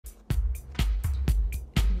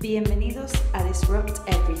Bienvenidos a Disrupt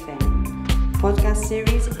Everything, podcast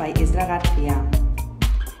series by Isra García.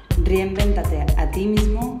 Reinvéntate a ti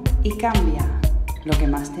mismo y cambia lo que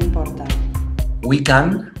más te importa. We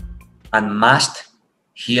can and must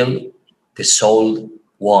heal the soul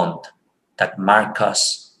wound that marks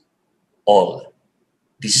us all.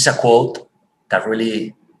 This is a quote that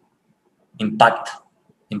really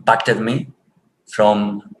impacted me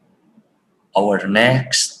from our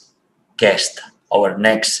next guest, our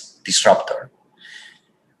next disruptor.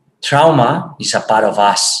 Trauma is a part of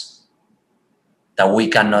us that we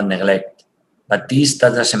cannot neglect, but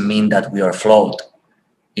that doesn't mean that we are flawed.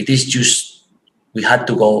 It is just we had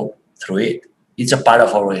to go through it. It's a part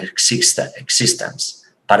of our existence,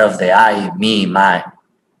 part of the I, me, mine.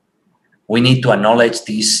 We need to acknowledge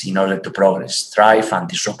this in order to progress, thrive, and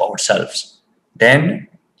disrupt ourselves. Then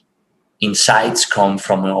insights come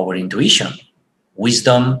from our intuition.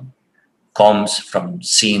 Wisdom comes from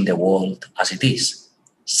seeing the world as it is.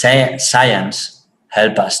 Science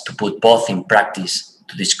helps us to put both in practice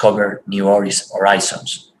to discover new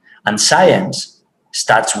horizons. And science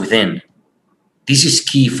starts within. This is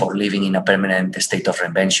key for living in a permanent state of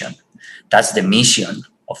reinvention. That's the mission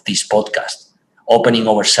of this podcast, opening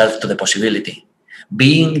ourselves to the possibility,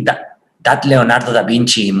 being that Leonardo da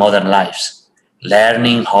Vinci in modern lives,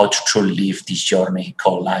 learning how to truly live this journey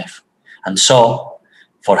called life. And so,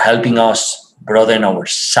 for helping us broaden our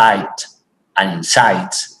sight and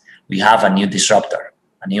insights, we have a new disruptor,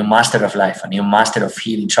 a new master of life, a new master of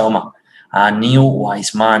healing trauma, a new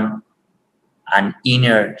wise man, an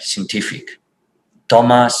inner scientific,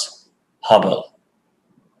 Thomas Hübl.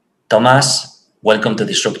 Thomas, welcome to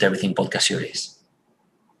Disrupt Everything podcast series.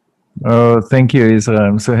 Oh, thank you, Isra.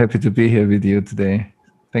 I'm so happy to be here with you today.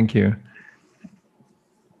 Thank you.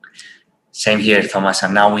 Same here, Thomas.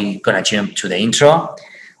 And now we're going to jump to the intro,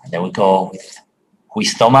 and then we go with who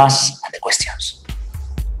is Thomas and the questions.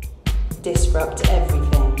 Disrupt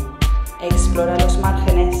Everything. Explora los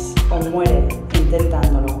márgenes o muere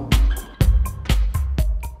intentándolo.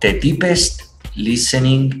 The deepest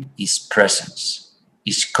listening is presence,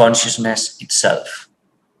 is consciousness itself.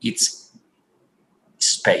 It's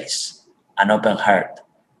space, an open heart,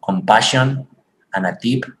 compassion, and a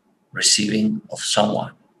deep receiving of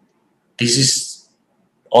someone. This is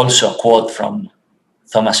also a quote from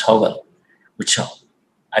Thomas Hübl, which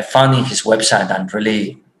I found in his website and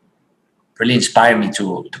really inspired me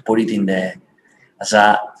to put it as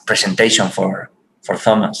a presentation for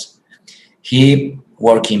Thomas. He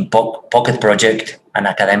worked in PocketProject, an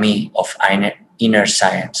academy of inner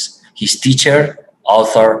science. He's teacher,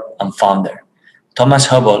 author, and founder. Thomas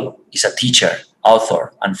Hübl is a teacher,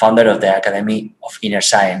 author, and founder of the Academy of Inner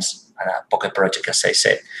Science and a PocketProject, as I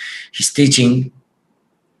said. His teaching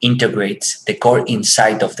integrates the core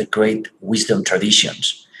insight of the great wisdom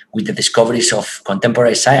traditions with the discoveries of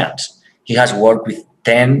contemporary science. He has worked with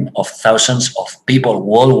tens of thousands of people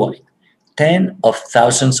worldwide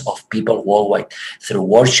through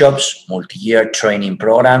workshops, multi-year training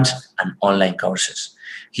programs, and online courses.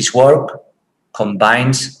 His work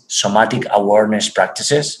combines somatic awareness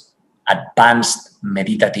practices, advanced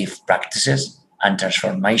meditative practices, and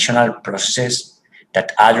transformational processes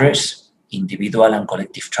that address individual and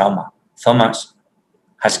collective trauma. Thomas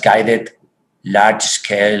has guided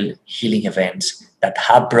large-scale healing events that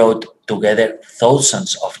have brought together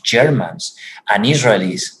thousands of Germans and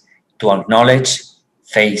Israelis to acknowledge,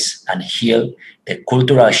 face, and heal the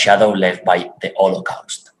cultural shadow left by the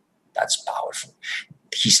Holocaust. That's powerful.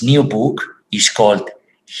 His new book is called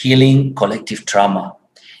Healing Collective Trauma.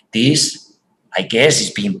 This, I guess,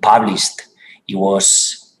 is being published. It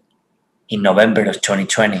was in November of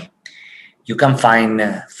 2020. You can find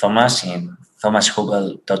Thomas in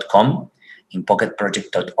thomashubl.com, in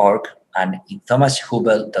PocketProject.org, and in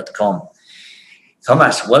thomashubl.com.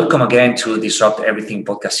 Thomas, welcome again to Disrupt Everything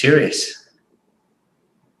podcast series.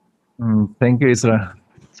 Thank you, Isra.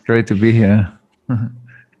 It's great to be here.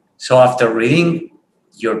 So after reading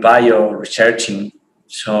your bio, researching,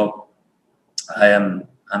 so I'm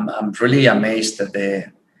really amazed at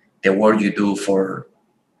the work you do for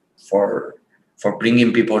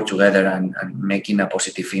bringing people together and making a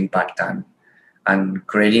positive impact and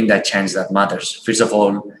creating that change that matters. First of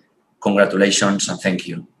all, congratulations and thank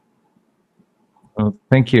you. Oh,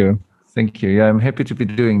 thank you. Thank you. Yeah, I'm happy to be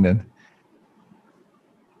doing that.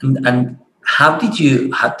 And how did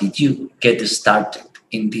you get started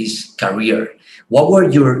in this career? What were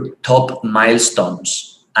your top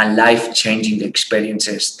milestones and life-changing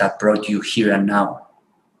experiences that brought you here and now?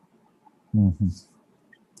 Mm-hmm.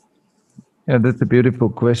 Yeah, that's a beautiful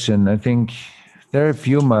question. I think there are a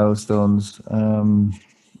few milestones.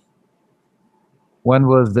 One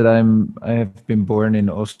was that I have been born in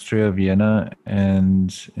Austria, Vienna,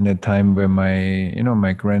 and in a time where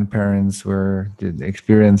my grandparents did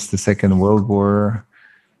experience the Second World War.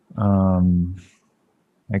 Um,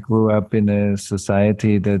 I grew up in a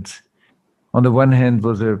society that, on the one hand,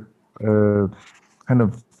 was a kind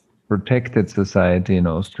of protected society in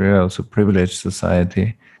Austria, also privileged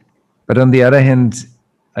society. But on the other hand,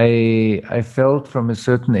 I felt from a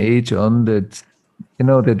certain age on that,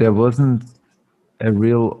 that there wasn't a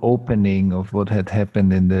real opening of what had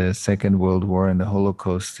happened in the Second World War and the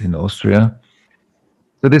Holocaust in Austria.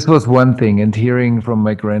 So this was one thing, and hearing from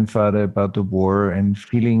my grandfather about the war and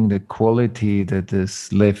feeling the quality that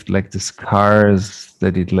is left, like the scars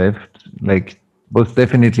that it left, like was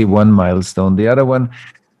definitely one milestone. The other one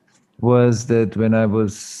was that when I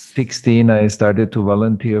was 16, I started to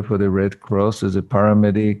volunteer for the Red Cross as a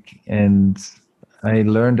paramedic, and I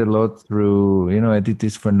learned a lot through, I did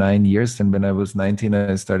this for 9 years, and when I was 19,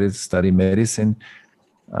 I started to study medicine.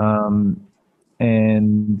 Um,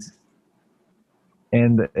 and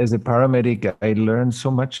and as a paramedic, I learned so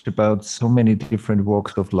much about so many different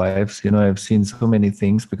walks of lives. I've seen so many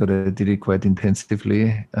things because I did it quite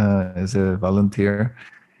intensively as a volunteer.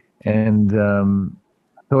 And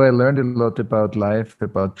so I learned a lot about life,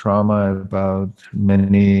 about trauma, about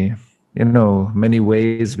many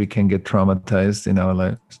ways we can get traumatized in our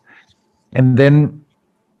lives. And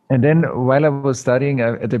then while I was studying,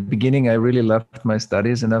 at the beginning, I really loved my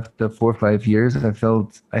studies. And after 4 or 5 years, I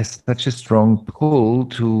felt such a strong pull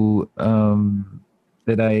to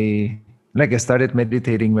that I started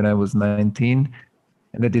meditating when I was 19.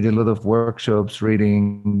 And I did a lot of workshops,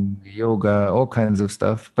 reading, yoga, all kinds of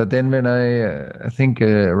stuff. But then when I think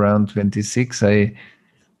around 26,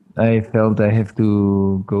 I felt I have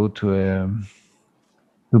to go to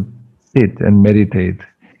sit and meditate.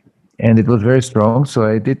 And it was very strong. So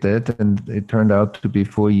I did that, and it turned out to be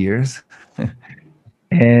 4 years.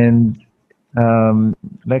 And um,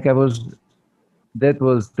 like I was, that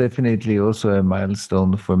was definitely also a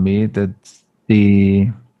milestone for me, that the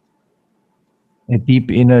a deep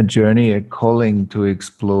inner journey, a calling to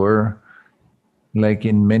explore, like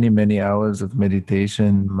in many, many hours of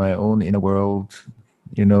meditation, my own inner world,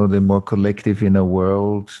 the more collective inner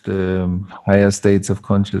world, the higher states of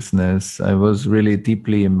consciousness. I was really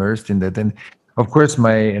deeply immersed in that. And of course,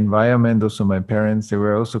 my environment, also my parents, they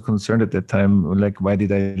were also concerned at that time, like, why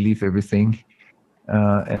did I leave everything?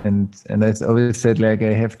 And I always said, like,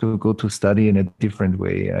 I have to go to study in a different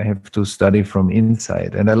way. I have to study from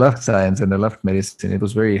inside. And I loved science and I loved medicine. It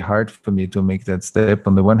was very hard for me to make that step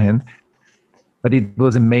on the one hand, but it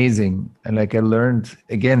was amazing. And like I learned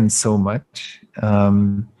again so much.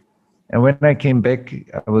 And when I came back,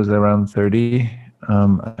 I was around 30.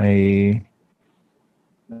 I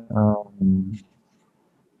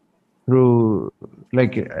through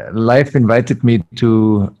like life invited me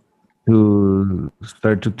to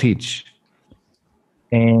start to teach.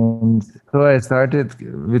 And so I started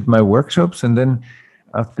with my workshops, and then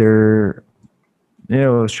after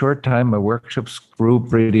a short time, my workshops grew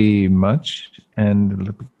pretty much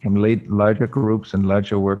and became larger groups and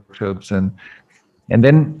larger workshops, and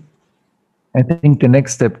then I think the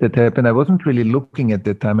next step that happened, I wasn't really looking at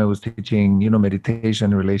the time. I was teaching,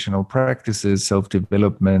 meditation, relational practices,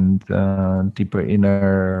 self-development, deeper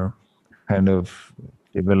inner kind of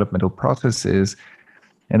developmental processes.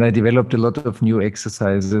 And I developed a lot of new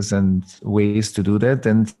exercises and ways to do that.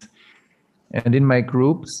 And in my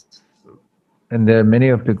groups, and there are many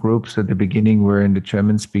of the groups at the beginning were in the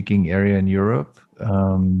German-speaking area in Europe.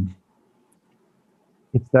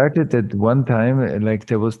 It started at one time, like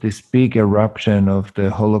there was this big eruption of the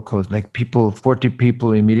Holocaust, like 40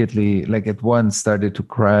 people immediately, like at once started to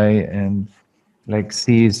cry and like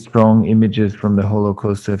see strong images from the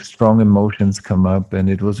Holocaust, have strong emotions come up. And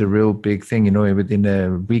it was a real big thing, within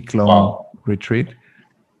a week-long retreat.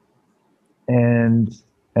 And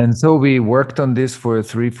so we worked on this for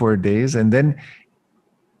 3-4 days, and then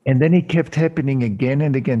it kept happening again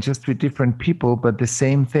and again, just with different people, but the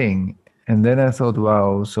same thing. And then I thought,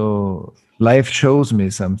 wow, so life shows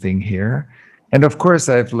me something here. And of course,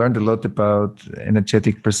 I've learned a lot about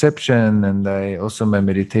energetic perception, and my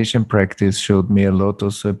meditation practice showed me a lot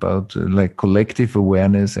also about like collective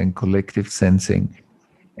awareness and collective sensing.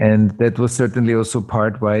 And that was certainly also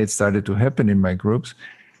part why it started to happen in my groups.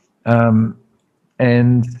 And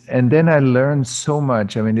then I learned so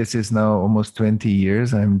much. I mean, this is now almost 20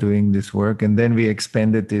 years I'm doing this work. And then we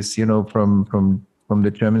expanded this, from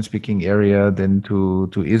the German-speaking area then to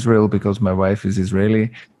Israel, because my wife is Israeli.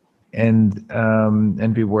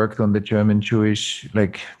 and we worked on the German Jewish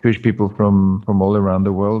people from all around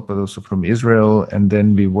the world, but also from Israel. And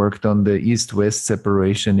then we worked on the East-West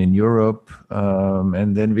separation in Europe,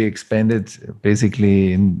 and then we expanded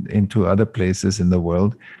basically into other places in the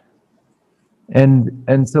world.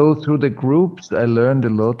 And so through the groups, I learned a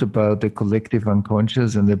lot about the collective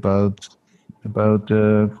unconscious and about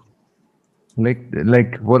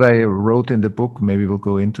like what I wrote in the book. Maybe we'll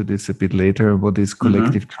go into this a bit later. What is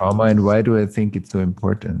collective trauma, and why do I think it's so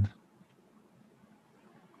important?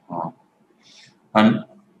 And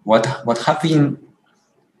what have been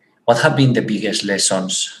the biggest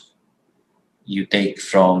lessons you take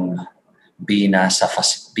from being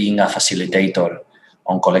being a facilitator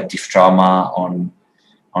on collective trauma, on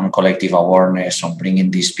collective awareness, on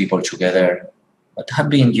bringing these people together? What have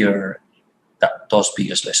been those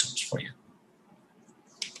biggest lessons for you?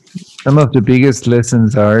 Some of the biggest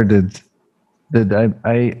lessons are that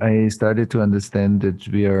I started to understand that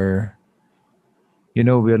we are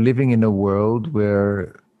living in a world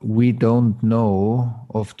where we don't know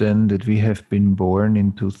often that we have been born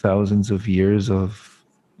into thousands of years of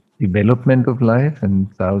development of life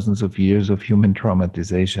and thousands of years of human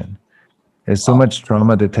traumatization. There's so much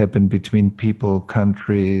trauma that happened between people,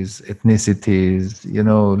 countries, ethnicities,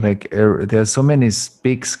 there are so many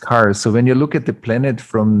big scars. So when you look at the planet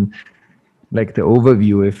from like the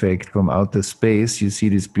overview effect from outer space, you see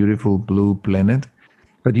this beautiful blue planet,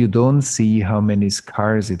 but you don't see how many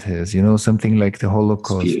scars it has. Something like the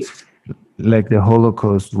Holocaust,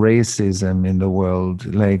 racism in the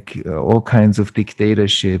world, all kinds of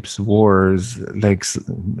dictatorships, wars,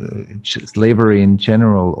 slavery in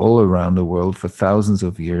general, all around the world for thousands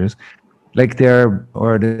of years.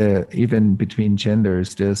 Even between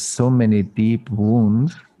genders, there's so many deep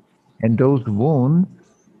wounds, and those wounds,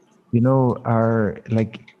 are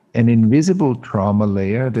like an invisible trauma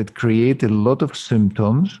layer that create a lot of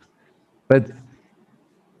symptoms. But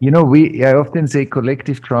I often say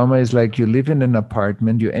collective trauma is like you live in an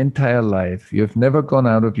apartment your entire life. You have never gone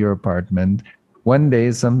out of your apartment. One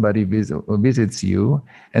day somebody visits you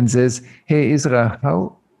and says, "Hey, Isra,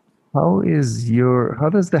 how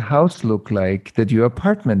does the house look like that your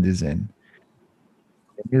apartment is in?"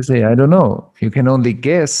 You say, "I don't know." You can only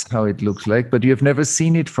guess how it looks like, but you have never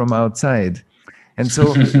seen it from outside. And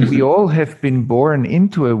so we all have been born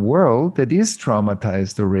into a world that is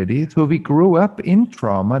traumatized already. So we grew up in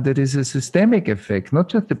trauma that is a systemic effect, not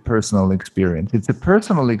just a personal experience. It's a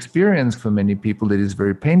personal experience for many people that is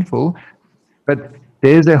very painful, but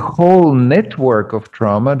there's a whole network of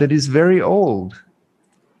trauma that is very old.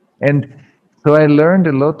 And so I learned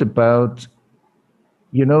a lot about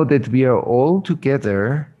that we are all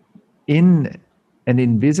together in an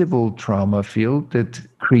invisible trauma field that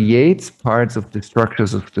creates parts of the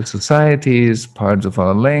structures of the societies, parts of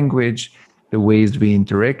our language, the ways we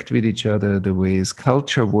interact with each other, the ways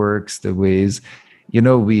culture works, the ways,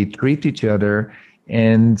 we treat each other.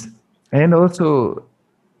 And also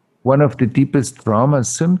one of the deepest trauma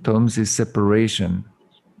symptoms is separation,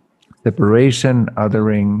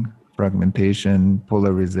 othering, fragmentation,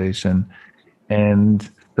 polarization. And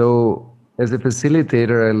so as a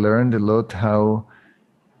facilitator, I learned a lot how,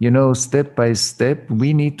 step by step,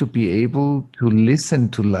 we need to be able to listen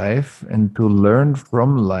to life and to learn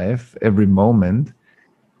from life every moment,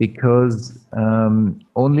 because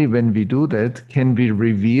only when we do that can we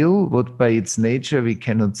reveal what by its nature we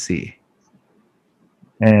cannot see.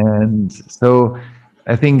 And so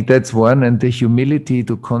I think that's one, and the humility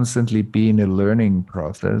to constantly be in a learning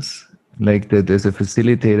process. Like that as a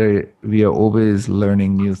facilitator, we are always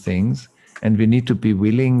learning new things, and we need to be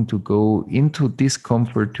willing to go into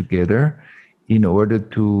discomfort together in order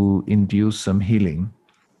to induce some healing.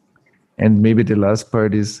 And maybe the last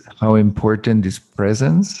part is how important is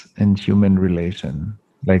presence and human relation.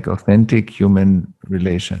 Like authentic human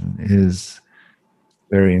relation is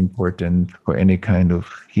very important for any kind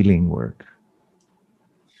of healing work.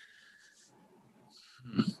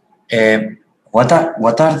 What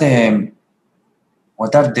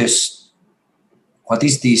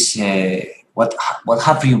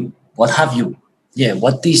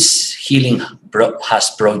this healing has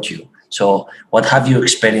brought you? So what have you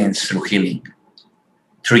experienced through healing?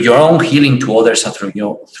 Through your own healing to others, and through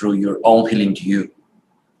your own healing to you?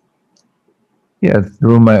 Yeah,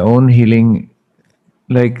 through my own healing,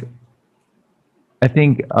 I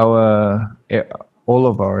think all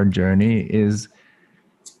of our journey is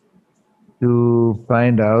to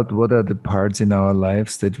find out what are the parts in our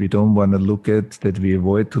lives that we don't want to look at, that we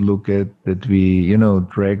avoid to look at, that we,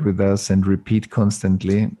 drag with us and repeat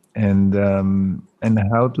constantly, and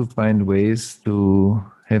how to find ways to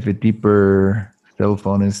have a deeper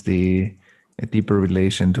self-honesty, a deeper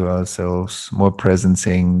relation to ourselves, more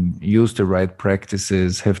presencing, use the right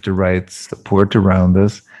practices, have the right support around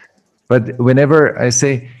us. But whenever I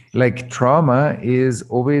say, like, trauma is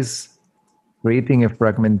always creating a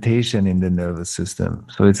fragmentation in the nervous system.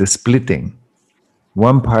 So it's a splitting.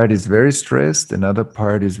 One part is very stressed, another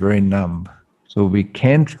part is very numb. So we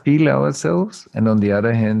can't feel ourselves, and on the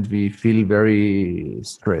other hand, we feel very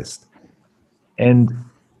stressed. And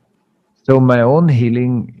so my own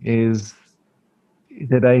healing is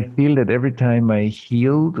that I feel that every time I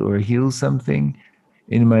healed or heal something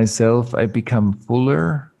in myself, I become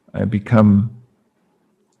fuller, I become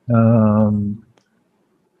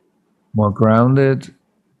more grounded,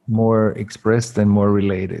 more expressed, and more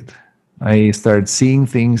related. I start seeing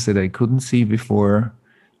things that I couldn't see before,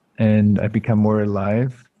 and I become more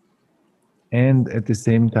alive, and at the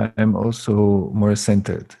same time also more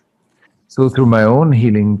centered. So through my own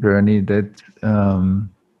healing journey that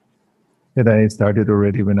I started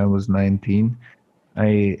already when I was 19,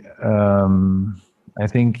 I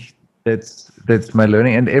think that's my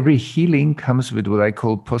learning. And every healing comes with what I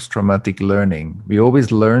call post-traumatic learning. We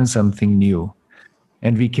always learn something new,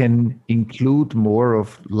 and we can include more of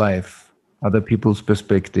life, other people's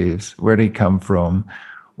perspectives, where they come from,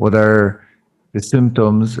 what are the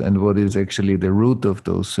symptoms, and what is actually the root of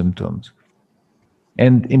those symptoms.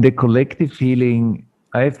 And in the collective healing,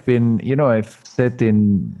 I've sat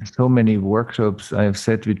in so many workshops. I've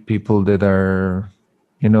sat with people that are,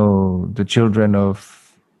 the children of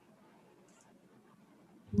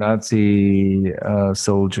Nazi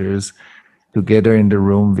soldiers, together in the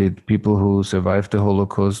room with people who survived the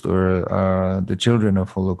Holocaust or the children of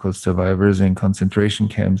Holocaust survivors in concentration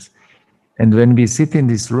camps. And when we sit in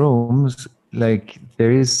these rooms, like,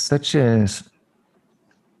 there is such a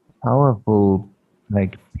powerful,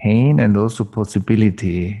 like, pain and also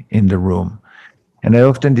possibility in the room. And I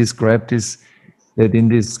often describe this, that in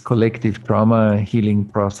these collective trauma healing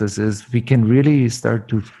processes, we can really start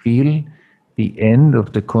to feel the end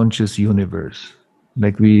of the conscious universe.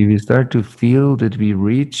 Like, we start to feel that we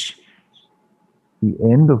reach the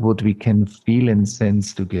end of what we can feel and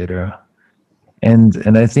sense together.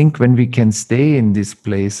 And I think when we can stay in these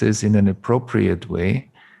places in an appropriate way,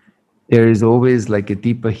 there is always like a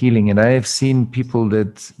deeper healing. And I have seen people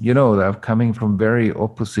that, are coming from very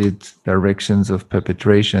opposite directions of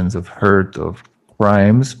perpetrations, of hurt, of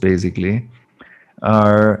crimes, basically,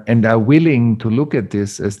 are willing to look at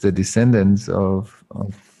this as the descendants of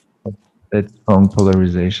that strong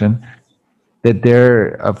polarization, that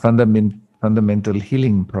there are fundamental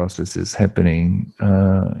healing processes happening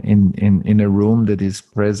in a room that is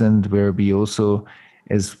present, where we also,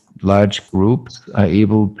 as large groups, are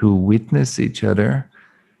able to witness each other.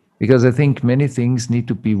 Because I think many things need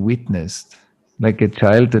to be witnessed. Like, a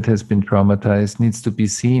child that has been traumatized needs to be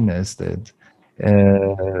seen as that.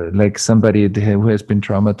 Like somebody who has been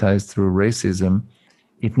traumatized through racism,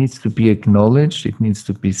 it needs to be acknowledged, it needs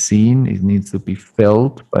to be seen, it needs to be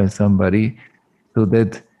felt by somebody, so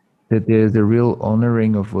that there's a real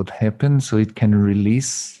honoring of what happened, so it can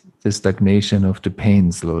release the stagnation of the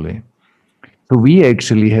pain slowly. So we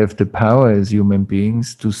actually have the power as human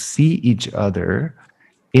beings to see each other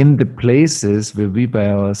in the places where we by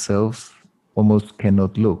ourselves almost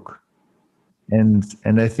cannot look. And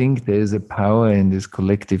I think there is a power in this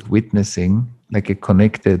collective witnessing, like a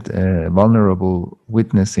connected, vulnerable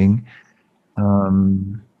witnessing,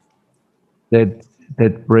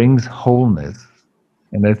 that brings wholeness.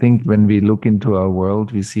 And I think when we look into our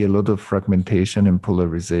world, we see a lot of fragmentation and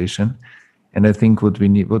polarization. And I think what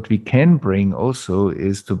we can bring also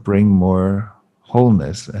is to bring more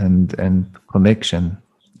wholeness and connection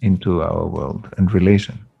into our world and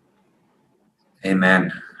relation.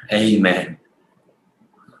 Amen. Amen.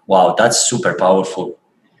 Wow, that's super powerful.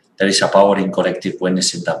 There is a power in collective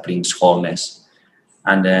witnessing that brings wholeness.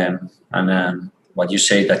 And what you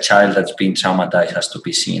say, the child that's been traumatized has to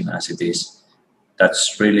be seen as it is.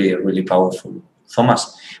 That's really, really powerful.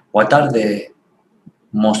 Thomas, what are the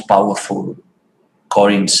most powerful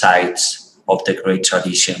core insights of the great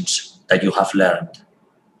traditions that you have learned?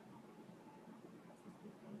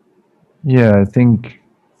 Yeah, I think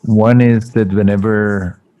one is that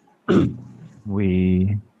whenever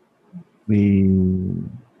we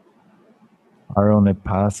are on a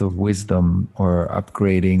path of wisdom or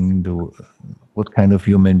upgrading what kind of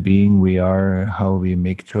human being we are, how we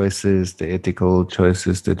make choices, the ethical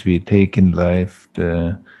choices that we take in life,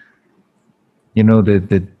 the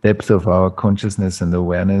depth of our consciousness and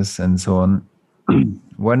awareness and so on.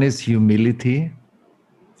 One is humility,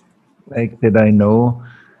 like that I know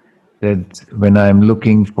that when I'm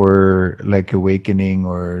looking for like awakening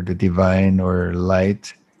or the divine or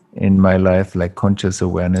light in my life, like conscious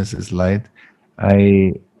awareness is light,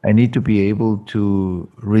 I I need to be able to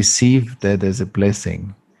receive that as a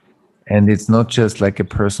blessing. And it's not just like a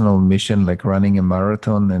personal mission, like running a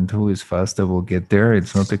marathon and who is faster will get there.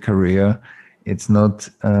 It's not a career. It's not.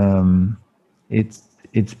 It's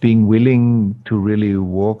it's being willing to really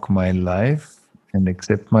walk my life and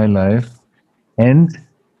accept my life, and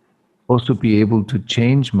also be able to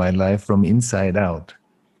change my life from inside out.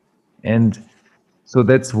 And so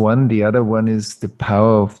that's one. The other one is the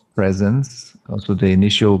power of presence. Also, the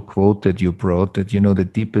initial quote that you brought, that the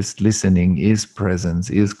deepest listening is presence,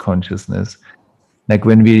 is consciousness. Like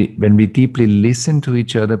when we deeply listen to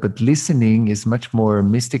each other, but listening is much more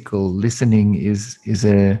mystical. Listening is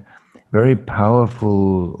a very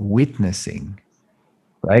powerful witnessing.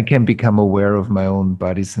 I can become aware of my own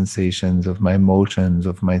body sensations, of my emotions,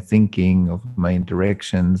 of my thinking, of my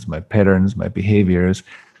interactions, my patterns, my behaviors.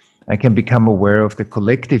 I can become aware of the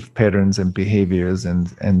collective patterns and behaviors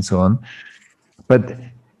and so on. But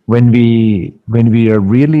when we are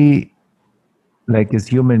really, like as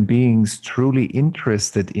human beings, truly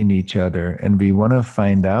interested in each other, and we want to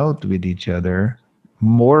find out with each other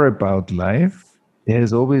more about life,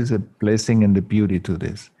 there's always a blessing and a beauty to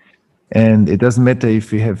this. And it doesn't matter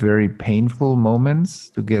if we have very painful moments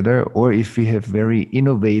together or if we have very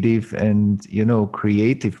innovative and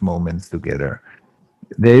creative moments together.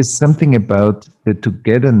 There is something about the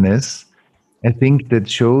togetherness, I think, that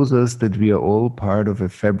shows us that we are all part of a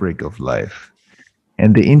fabric of life.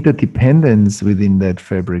 And the interdependence within that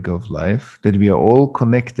fabric of life, that we are all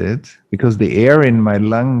connected, because the air in my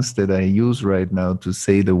lungs that I use right now to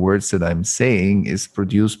say the words that I'm saying is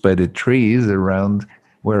produced by the trees around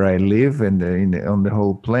where I live and on the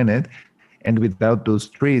whole planet. And without those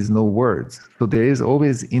trees, no words. So there is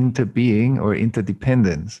always interbeing or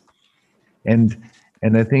interdependence.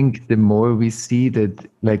 And I think the more we see that,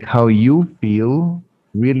 like how you feel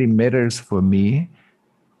really matters for me,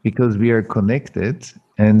 because we are connected.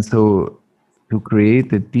 And so to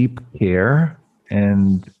create a deep care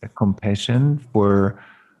and a compassion for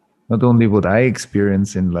not only what I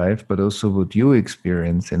experience in life, but also what you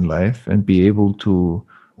experience in life, and be able to,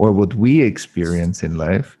 or what we experience in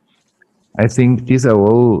life. I think these are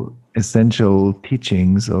all essential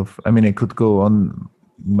teachings of, I mean, I could go on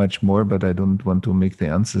much more, but I don't want to make the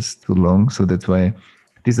answers too long. So that's why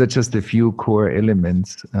these are just a few core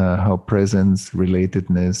elements, how presence,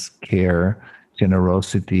 relatedness, care,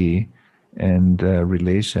 generosity, and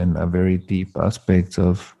relation are very deep aspects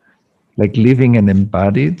of like living an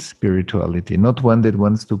embodied spirituality, not one that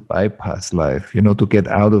wants to bypass life, to get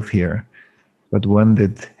out of here, but one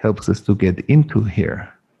that helps us to get into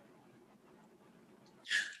here.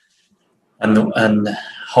 And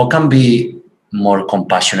how can be more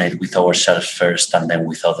compassionate with ourselves first and then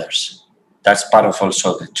with others? That's part of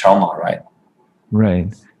also the trauma, right?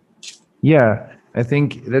 Right. Yeah, I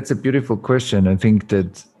think that's a beautiful question. I think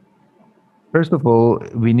that, first of all,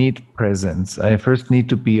 we need presence. I first need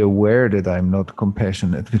to be aware that I'm not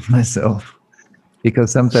compassionate with myself,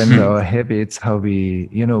 because sometimes our habits, how we,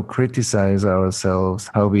 criticize ourselves,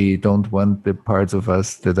 how we don't want the parts of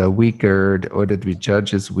us that are weaker or that we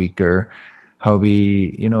judge as weaker, how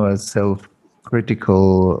we, are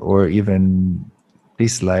self-critical or even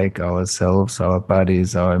dislike ourselves, our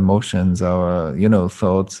bodies, our emotions, our,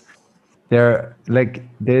 thoughts.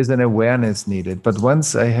 There's an awareness needed. But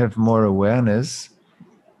once I have more awareness,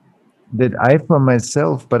 that I for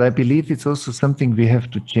myself, but I believe it's also something we have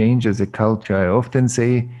to change as a culture. I often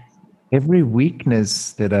say every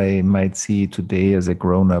weakness that I might see today as a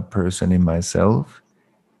grown-up person in myself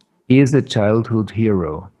is a childhood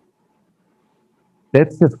hero.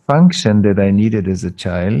 That's the function that I needed as a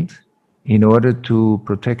child in order to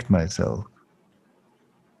protect myself.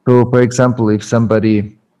 So, for example, if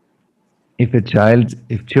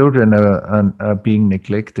children are being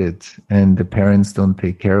neglected and the parents don't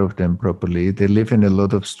take care of them properly, they live in a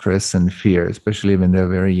lot of stress and fear, especially when they're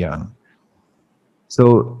very young.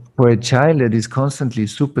 So for a child that is constantly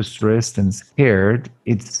super stressed and scared,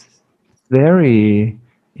 it's very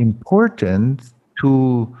important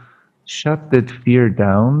to shut that fear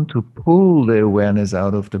down, to pull the awareness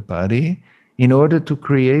out of the body in order to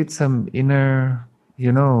create some inner,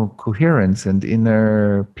 coherence and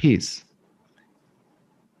inner peace.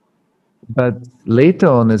 But later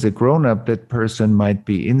on, as a grown-up, that person might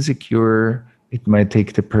be insecure. It might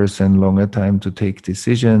take the person longer time to take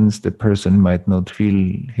decisions. The person might not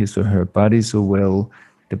feel his or her body so well.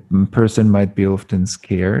 The person might be often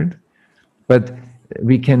scared. But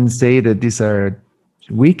we can say that these are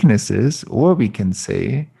weaknesses, or we can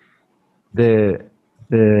say the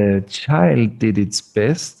the child did its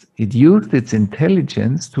best. It used its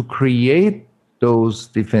intelligence to create those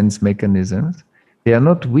defense mechanisms. They are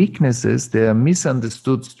not weaknesses, they are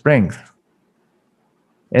misunderstood strength.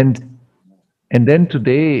 And then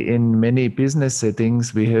today, in many business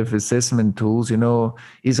settings, we have assessment tools.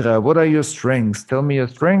 Isra, what are your strengths? Tell me your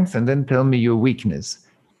strengths and then tell me your weakness.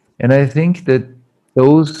 And I think that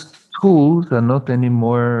those tools are not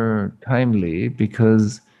anymore timely,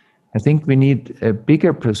 because I think we need a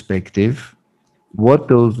bigger perspective, what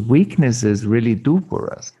those weaknesses really do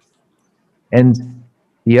for us. And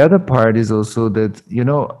the other part is also that,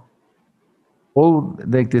 all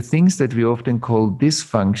like the things that we often call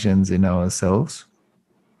dysfunctions in ourselves,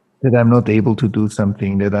 that I'm not able to do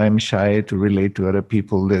something, that I'm shy to relate to other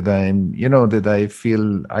people, that that I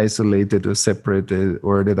feel isolated or separated,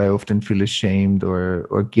 or that I often feel ashamed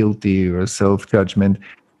or guilty or self-judgment.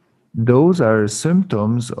 Those are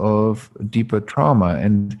symptoms of deeper trauma.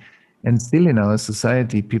 And still in our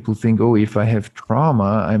society, people think, oh, if I have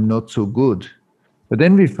trauma, I'm not so good. But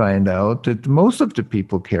then we find out that most of the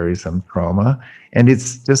people carry some trauma, and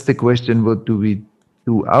it's just a question, what do we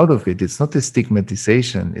do out of it? It's not a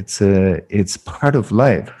stigmatization. It's part of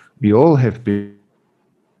life. We all have been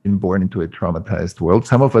born into a traumatized world.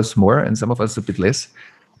 Some of us more, and some of us a bit less.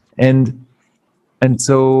 And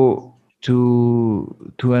so to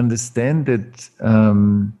understand that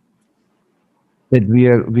that we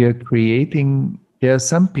are creating. There are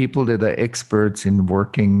some people that are experts in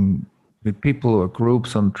working with people or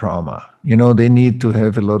groups on trauma. They need to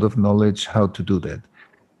have a lot of knowledge how to do that,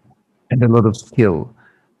 and a lot of skill.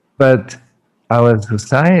 But our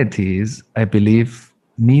societies, I believe,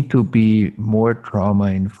 need to be more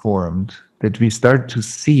trauma informed, that we start to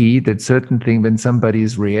see that certain thing, when somebody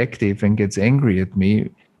is reactive and gets angry at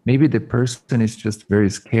me, maybe the person is just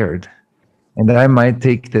very scared. And I might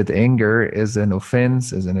take that anger as an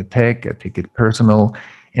offense, as an attack. I take it personal.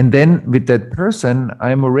 And then with that person,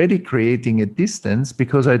 I'm already creating a distance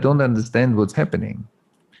because I don't understand what's happening.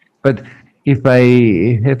 But if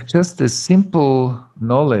I have just a simple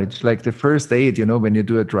knowledge, like the first aid, when you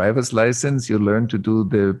do a driver's license, you learn to do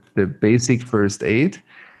the basic first aid.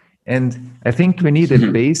 And I think we need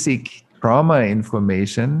a basic trauma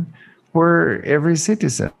information for every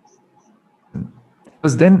citizen.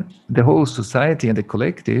 Because then the whole society and the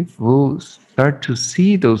collective will start to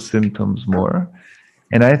see those symptoms more.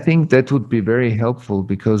 And I think that would be very helpful,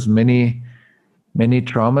 because many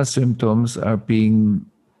trauma symptoms are being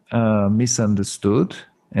misunderstood,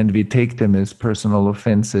 and we take them as personal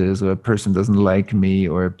offenses, or a person doesn't like me,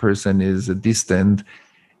 or a person is distant,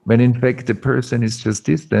 when in fact the person is just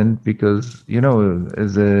distant because,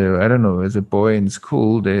 as a boy in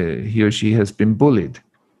school, he or she has been bullied.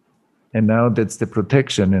 And now that's the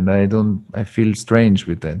protection, and I feel strange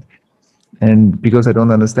with that. And because I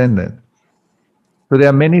don't understand that. So there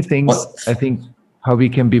are many things, I think, how we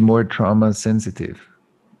can be more trauma sensitive.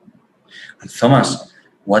 Thomas,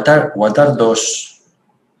 what are those,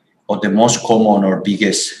 or the most common or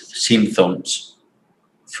biggest symptoms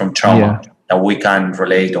from trauma that we can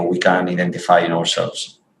relate or we can identify in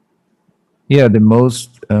ourselves? Yeah, the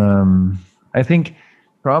most, I think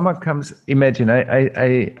trauma comes, imagine,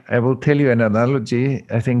 I will tell you an analogy,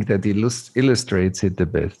 I think that illustrates it the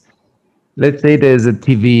best. Let's say there's a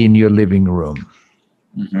TV in your living room.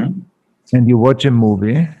 Mm-hmm. And you watch a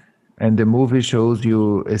movie, and the movie shows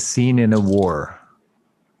you a scene in a war.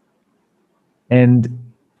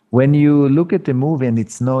 And when you look at the movie and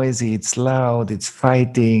it's noisy, it's loud, it's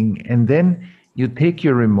fighting, and then you take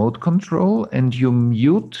your remote control and you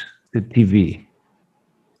mute the TV.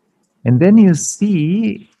 And then you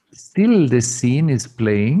see still the scene is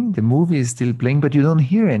playing, the movie is still playing, but you don't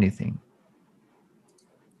hear anything.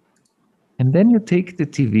 And then you take the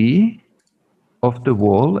TV off the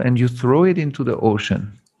wall and you throw it into the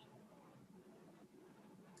ocean.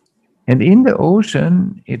 And in the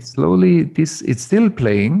ocean, it's still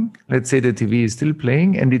playing. Let's say the TV is still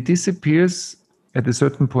playing, and it disappears at a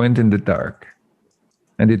certain point in the dark.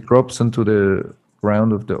 And it drops onto the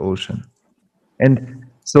ground of the ocean. And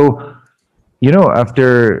so,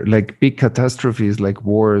 after like big catastrophes like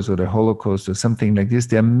wars or the Holocaust or something like this,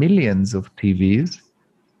 there are millions of TVs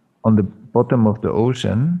on the bottom of the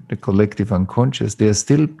ocean, the collective unconscious. They are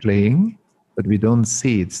still playing, but we don't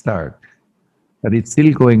see, it's dark. But it's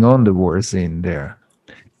still going on, the war scene there.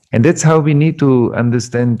 And that's how we need to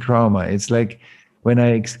understand trauma. It's like when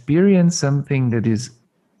I experience something that is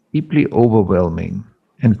deeply overwhelming.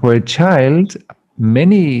 And for a child,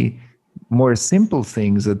 many more simple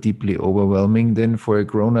things are deeply overwhelming than for a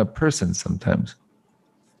grown-up person sometimes.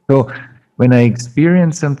 So when I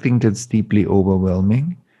experience something that's deeply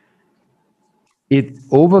overwhelming, it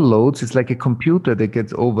overloads. It's like a computer that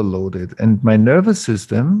gets overloaded. And my nervous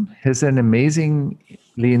system has an amazingly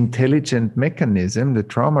intelligent mechanism, the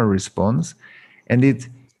trauma response. And it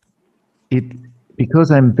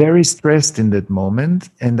because I'm very stressed in that moment,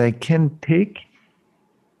 and I can take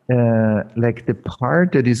like the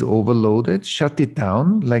part that is overloaded, shut it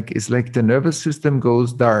down. Like it's like the nervous system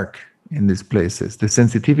goes dark in these places. The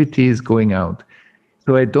sensitivity is going out.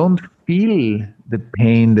 So I don't feel the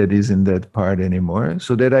pain that is in that part anymore,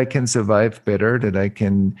 so that I can survive better, that I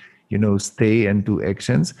can, stay and do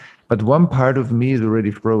actions. But one part of me is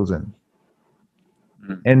already frozen.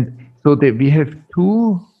 And so that we have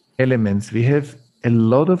two elements. We have a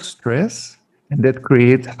lot of stress, and that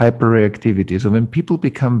creates hyperreactivity. So when people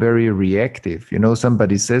become very reactive,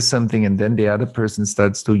 somebody says something and then the other person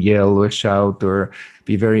starts to yell or shout or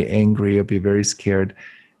be very angry or be very scared.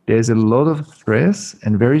 There's a lot of stress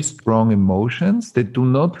and very strong emotions that do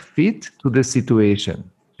not fit to the situation.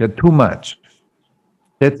 They're too much.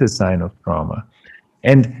 That's a sign of trauma.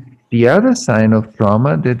 And the other sign of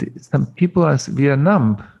trauma that some people we are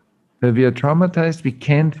numb. When we are traumatized, we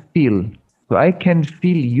can't feel. So I can't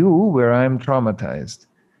feel you where I'm traumatized.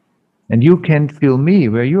 And you can't feel me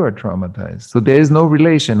where you are traumatized. So there is no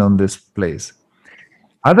relation on this place.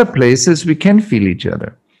 Other places, we can feel each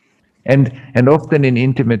other. And often in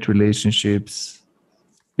intimate relationships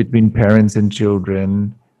between parents and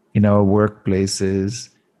children, in our workplaces,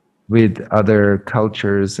 with other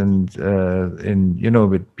cultures and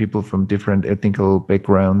with people from different ethnical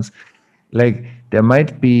backgrounds, like there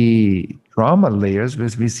might be trauma layers where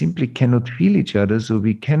we simply cannot feel each other, so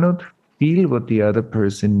we cannot feel what the other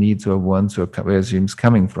person needs or wants or where he's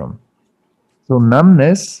coming from. So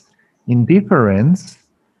numbness, indifference,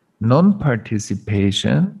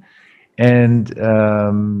 non-participation, and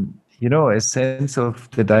a sense of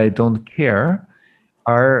that I don't care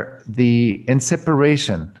and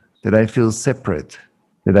separation, that I feel separate,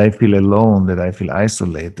 that I feel alone, that I feel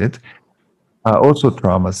isolated, are also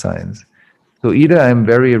trauma signs. So either I'm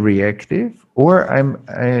very reactive or I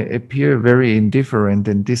appear very indifferent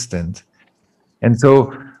and distant. And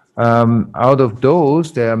so out of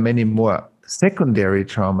those, there are many more secondary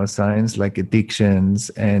trauma signs like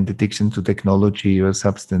addictions and addiction to technology or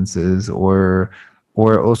substances, or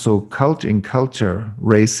also culture,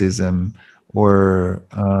 racism, or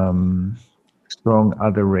strong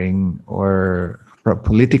othering, or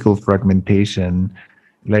political fragmentation.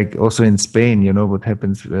 Like also in Spain, what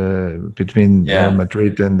happens between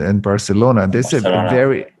Madrid and Barcelona. There's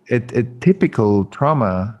a typical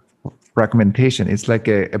trauma fragmentation. It's like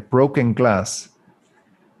a broken glass.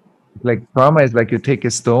 Like trauma is like you take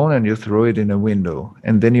a stone and you throw it in a window,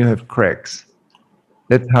 and then you have cracks.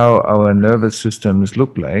 That's how our nervous systems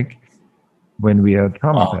look like when we are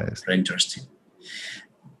traumatized. Wow, very interesting.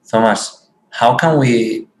 Thomas, how can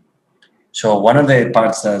we... So one of the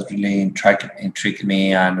parts that really intrigued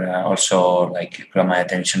me and also grabbed my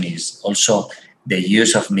attention is also the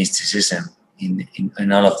use of mysticism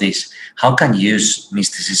in all of this. How can you use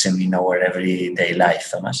mysticism in our everyday life,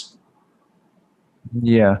 Thomas?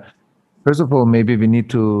 Yeah. First of all, maybe we need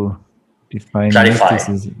to define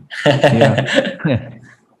mysticism. Yeah.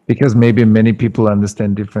 Because maybe many people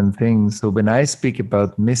understand different things. So when I speak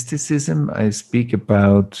about mysticism, I speak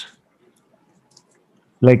about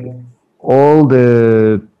like all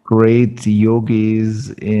the great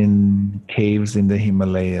yogis in caves in the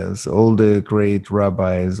Himalayas, all the great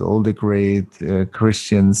rabbis, all the great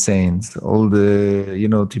Christian saints, all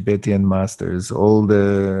the Tibetan masters, all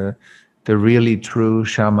the really true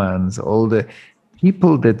shamans, all the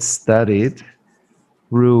people that studied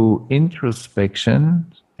through introspection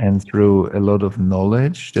and through a lot of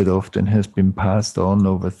knowledge that often has been passed on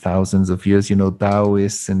over thousands of years.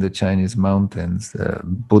 Taoists in the Chinese mountains,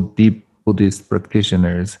 deep Buddhist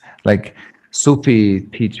practitioners, like Sufi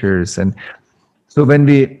teachers. And so when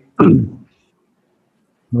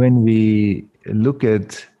we look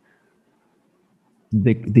at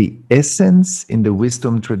the essence in the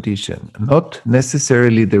wisdom tradition, not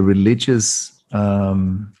necessarily the religious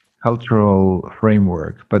cultural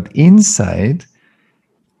framework, but inside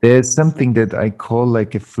there's something that I call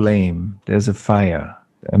like a flame. There's a fire,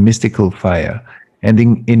 a mystical fire. And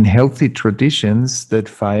in healthy traditions, that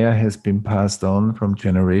fire has been passed on from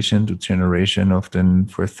generation to generation, often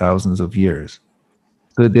for thousands of years.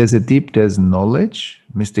 So there's knowledge,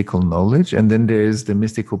 mystical knowledge, and then there is the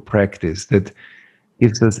mystical practice that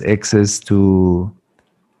gives us access to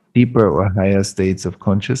deeper or higher states of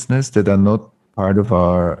consciousness that are not part of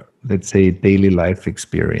our, let's say, daily life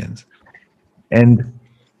experience. And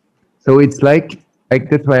so it's like like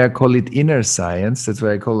that's why I call it inner science. That's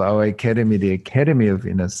why I call our academy the Academy of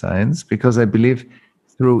Inner Science, because I believe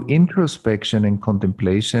through introspection and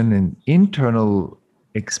contemplation and internal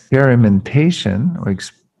experimentation or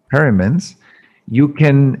experiments, you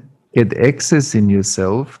can get access in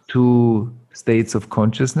yourself to states of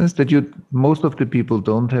consciousness that most of the people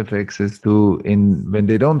don't have access to when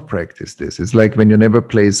they don't practice this. It's like when you never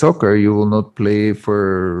play soccer, you will not play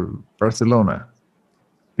for Barcelona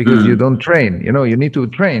because you don't train. You need to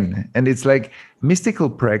train. And it's like mystical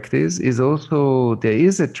practice is also, there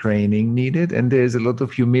is a training needed and there is a lot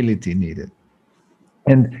of humility needed.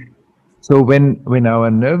 And so when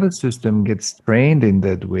our nervous system gets trained in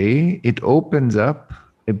that way, it opens up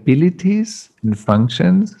abilities and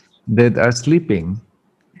functions that are sleeping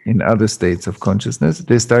in other states of consciousness.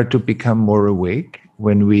 They start to become more awake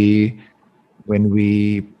when we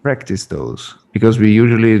practice those, because we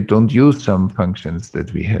usually don't use some functions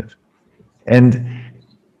that we have. And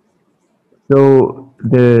so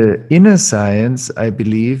the inner science, I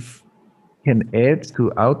believe, can add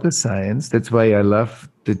to outer science. That's why I love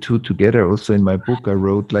the two together. Also in my book, I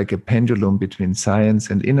wrote like a pendulum between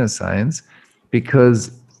science and inner science,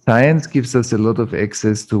 because science gives us a lot of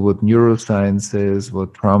access to what neuroscience says,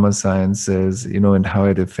 what trauma science says, and how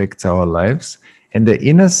it affects our lives. And the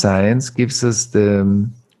inner science gives us the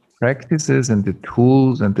practices and the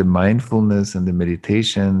tools and the mindfulness and the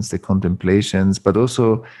meditations, the contemplations, but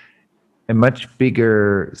also a much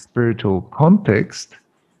bigger spiritual context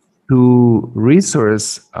to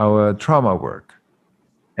resource our trauma work.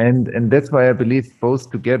 And that's why I believe both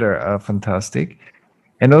together are fantastic.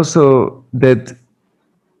 And also that,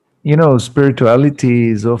 spirituality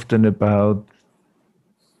is often about,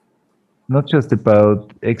 not just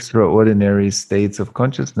about extraordinary states of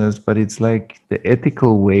consciousness, but it's like the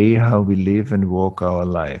ethical way how we live and walk our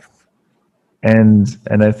life. And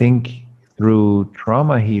I think through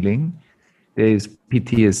trauma healing, there is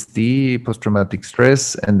PTSD, post-traumatic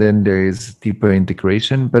stress, and then there is deeper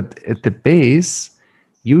integration. But at the base,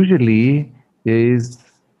 usually there is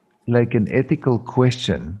like an ethical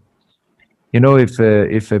question.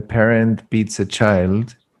 If a parent beats a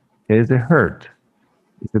child, there is a hurt.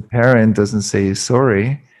 If a parent doesn't say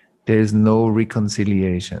sorry, there is no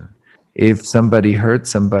reconciliation. If somebody hurts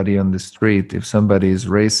somebody on the street, if somebody is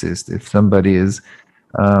racist, if somebody is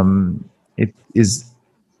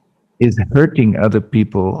hurting other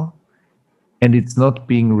people and it's not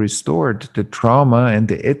being restored, the trauma and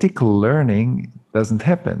the ethical learning doesn't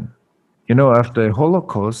happen. After the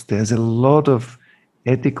Holocaust, there's a lot of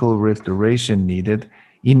ethical restoration needed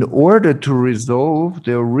in order to resolve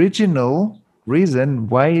the original reason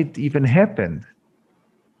why it even happened.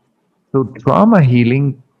 So trauma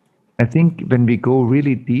healing, I think when we go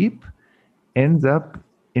really deep, ends up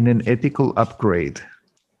in an ethical upgrade.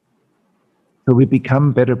 So we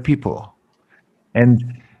become better people.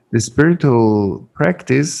 And the spiritual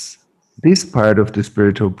practice, this part of the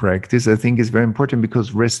spiritual practice, I think is very important,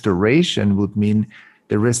 because restoration would mean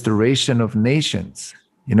the restoration of nations.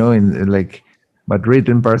 In like Madrid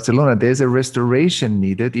and Barcelona, there's a restoration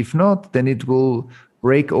needed. If not, then it will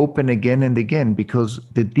break open again and again, because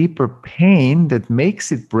the deeper pain that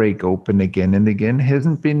makes it break open again and again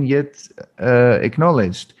hasn't been yet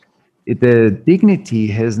acknowledged. The dignity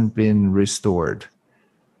hasn't been restored.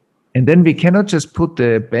 And then we cannot just put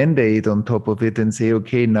the Band-Aid on top of it and say,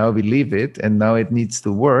 okay, now we leave it and now it needs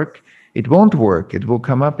to work. It won't work. It will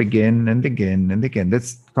come up again and again and again.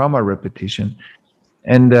 That's trauma repetition.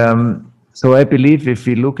 And so I believe if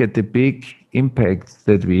we look at the big impacts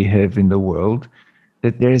that we have in the world,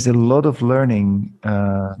 that there is a lot of learning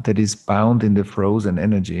that is bound in the frozen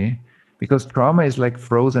energy, because trauma is like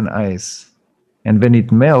frozen ice. And when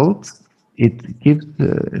it melts, it gives,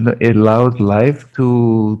 it allows life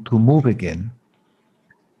to move again.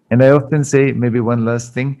 And I often say, maybe one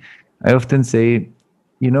last thing, I often say,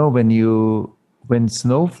 when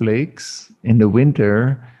snowflakes in the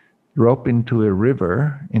winter drop into a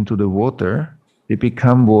river, into the water, they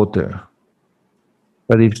become water.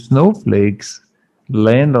 But if snowflakes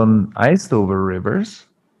land on iced over rivers,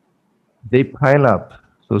 they pile up.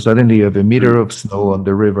 So suddenly you have a meter of snow on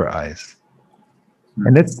the river ice.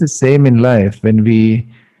 And that's the same in life. When we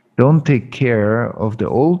don't take care of the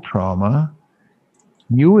old trauma,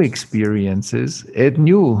 new experiences add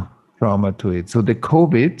new trauma to it. So the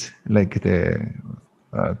COVID, like the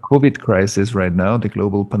COVID crisis right now, the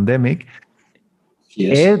global pandemic,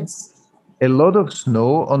 adds a lot of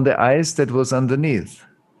snow on the ice that was underneath.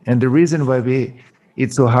 And the reason why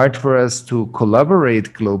it's so hard for us to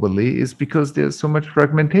collaborate globally is because there's so much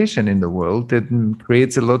fragmentation in the world that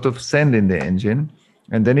creates a lot of sand in the engine,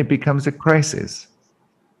 and then it becomes a crisis.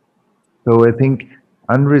 So I think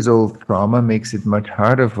unresolved trauma makes it much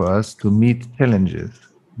harder for us to meet challenges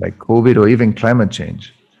like COVID or even climate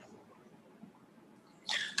change.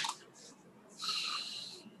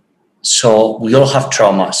 So we all have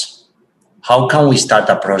traumas. How can we start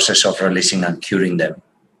a process of releasing and curing them?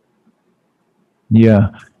 Yeah.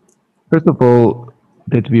 First of all,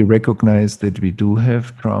 that we recognize that we do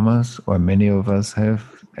have traumas, or many of us have.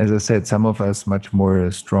 As I said, some of us much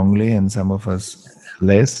more strongly and some of us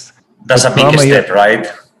less. That's a big step, right?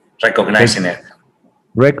 Recognizing it.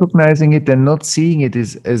 Recognizing it and not seeing it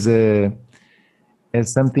as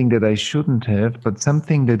something that I shouldn't have, but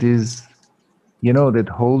something that is, that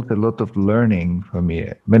holds a lot of learning for me.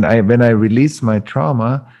 When I release my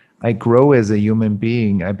trauma, I grow as a human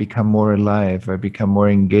being. I become more alive. I become more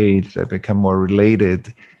engaged. I become more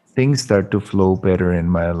related. Things start to flow better in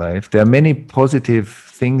my life. There are many positive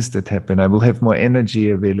things that happen. I will have more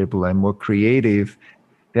energy available. I'm more creative.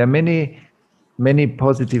 There are many, many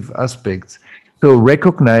positive aspects. So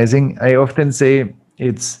recognizing, I often say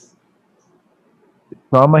it's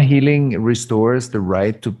trauma healing restores the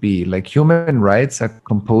right to be. Like human rights are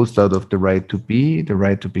composed out of the right to be, the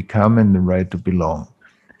right to become, and the right to belong.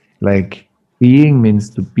 Like being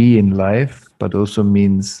means to be in life, but also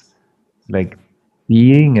means like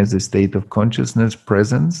being as a state of consciousness,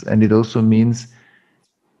 presence. And it also means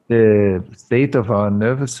the state of our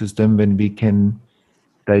nervous system when we can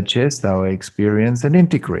digest our experience and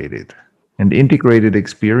integrate it. And integrated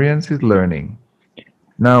experience is learning.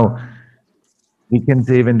 Now, we can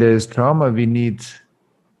say when there is trauma, we need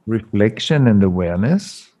reflection and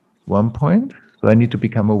awareness, one point. So I need to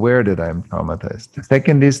become aware that I'm traumatized. The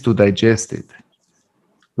second is to digest it.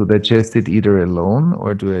 To digest it either alone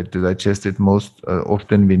or to digest it most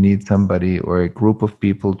often we need somebody or a group of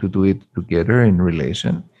people to do it together in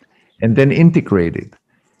relation. And then integrate it.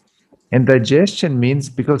 And digestion means,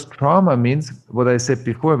 because trauma means what I said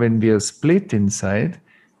before, when we are split inside,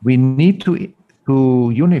 we need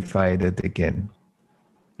to unify that again.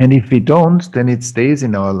 And if we don't, then it stays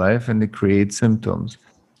in our life and it creates symptoms.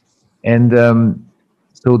 And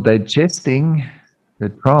so digesting the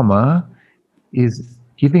trauma is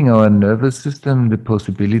giving our nervous system the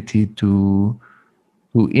possibility to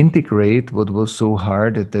integrate what was so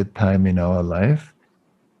hard at that time in our life.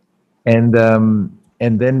 And then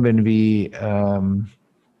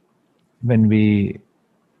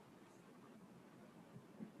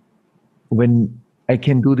when I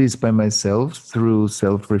can do this by myself through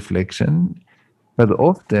self-reflection, but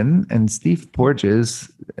often, and Steve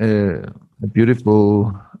Porges, a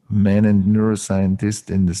beautiful man and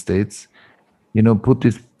neuroscientist in the States, put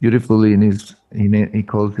this beautifully he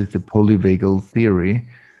calls it the polyvagal theory.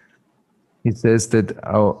 He says that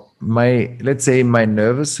let's say my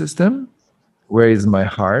nervous system, where is my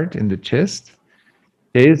heart in the chest,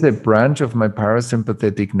 there is a branch of my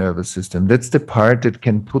parasympathetic nervous system. That's the part that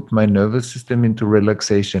can put my nervous system into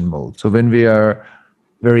relaxation mode. So when we are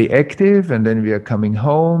very active and then we are coming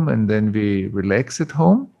home and then we relax at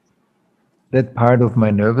home, that part of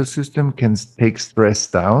my nervous system can take stress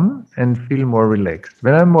down and feel more relaxed.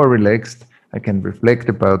 When I'm more relaxed, I can reflect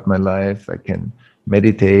about my life, I can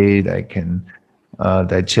meditate, I can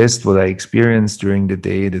digest what I experienced during the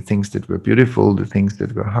day, the things that were beautiful, the things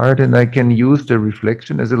that were hard, and I can use the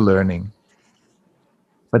reflection as a learning.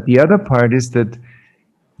 But the other part is that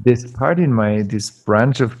this part in this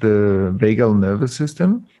branch of the vagal nervous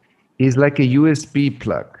system is like a USB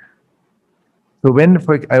plug. So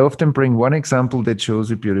I often bring one example that shows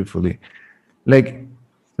it beautifully. Like,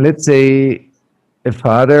 let's say a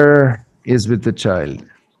father is with the child,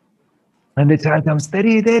 and the child comes,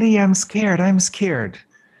 Daddy, I'm scared.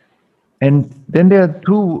 And then there are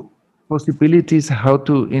two possibilities how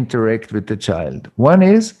to interact with the child. One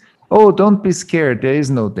is, oh, don't be scared, there is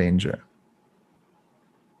no danger.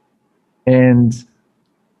 And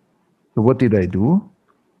so what did I do?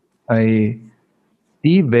 I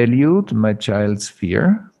devalued my child's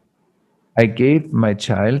fear. I gave my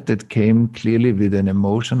child that came clearly with an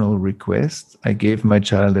emotional request. I gave my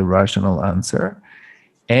child a rational answer.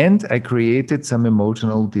 And I created some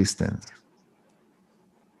emotional distance.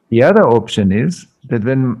 The other option is that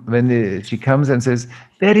when she comes and says,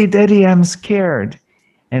 Daddy, I'm scared.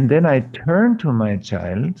 And then I turn to my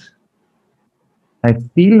child, I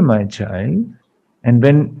feel my child, and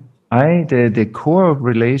when the core of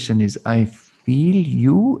relation is I feel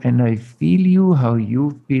you and I feel you how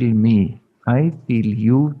you feel me. I feel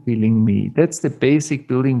you feeling me. That's the basic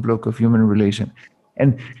building block of human relation.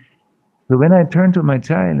 And so when I turn to my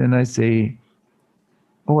child and I say,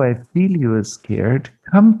 oh, I feel you are scared,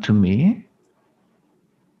 come to me.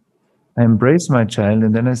 I embrace my child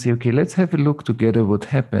and then I say, okay, let's have a look together what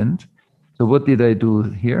happened. So what did I do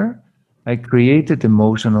here? I created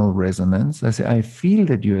emotional resonance. I say, I feel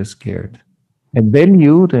that you are scared. I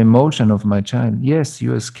value the emotion of my child. Yes,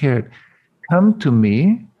 you are scared. Come to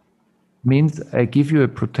me means I give you a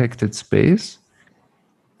protected space.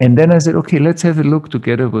 And then I said, okay, let's have a look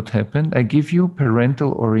together what happened. I give you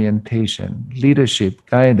parental orientation, leadership,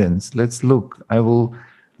 guidance. Let's look. I will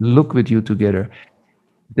look with you together.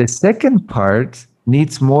 The second part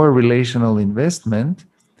needs more relational investment,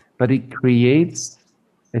 but it creates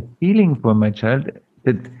a feeling for my child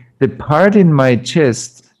that the part in my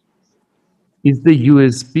chest is the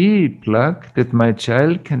USB plug that my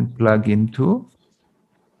child can plug into.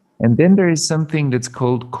 And then there is something that's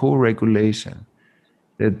called co-regulation,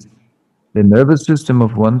 that the nervous system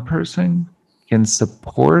of one person can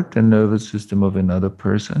support the nervous system of another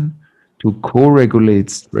person to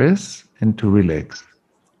co-regulate stress and to relax.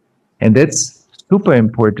 And that's super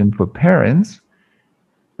important for parents,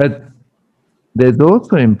 but that's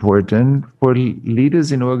also important for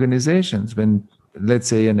leaders in organizations. When, let's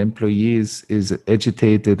say, an employee is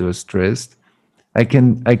agitated or stressed, I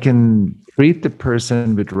can treat the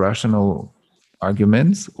person with rational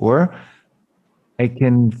arguments, or I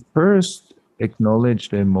can first acknowledge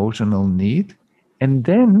the emotional need, and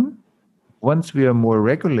then once we are more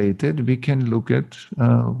regulated, we can look at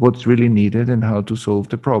what's really needed and how to solve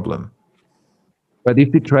the problem. But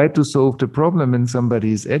if we try to solve the problem and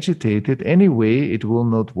somebody is agitated, anyway, it will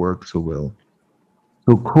not work so well.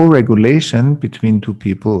 So co-regulation between two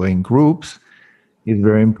people or in groups is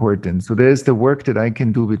very important. So there's the work that I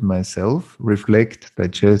can do with myself, reflect,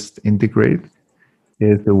 digest, integrate.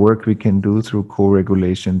 There's the work we can do through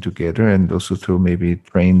co-regulation together and also through maybe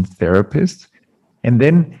trained therapists. And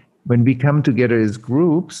then when we come together as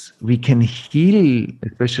groups, we can heal,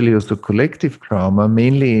 especially also collective trauma,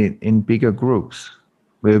 mainly in bigger groups,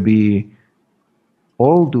 where we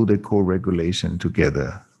all do the co-regulation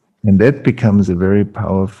together. And that becomes a very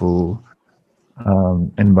powerful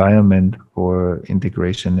environment for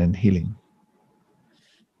integration and healing.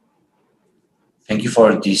 Thank you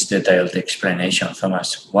for this detailed explanation,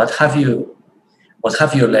 Thomas. What have you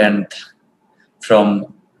learned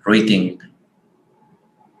from reading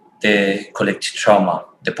the Collective Trauma,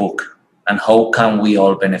 the book, and how can we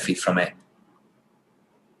all benefit from it?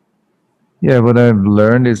 Yeah, what I've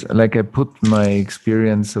learned is, like, I put my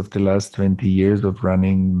experience of the last 20 years of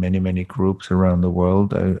running many, many groups around the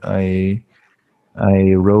world. I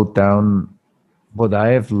wrote down what I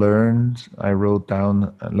have learned. I wrote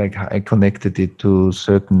down, like, I connected it to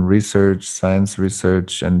certain research, science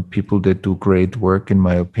research, and people that do great work, in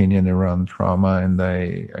my opinion, around trauma. And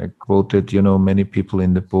I quoted, many people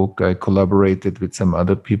in the book. I collaborated with some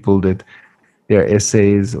other people that their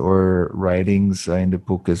essays or writings are in the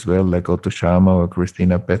book as well, like Otto Schama or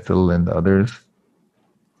Christina Bethel and others.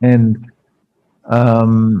 And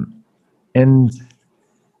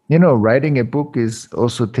writing a book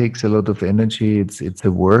also takes a lot of energy. It's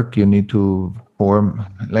a work. You need to form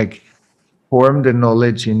the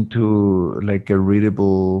knowledge into like a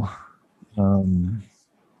readable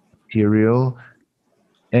material.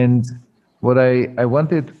 And what I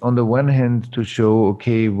wanted, on the one hand, to show,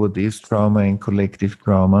 okay, what is trauma and collective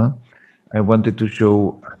trauma. I wanted to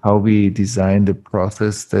show how we design the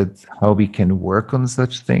process, that how we can work on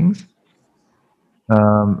such things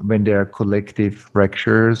when there are collective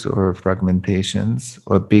fractures or fragmentations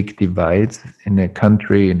or big divides in a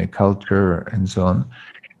country, in a culture, and so on.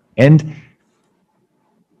 And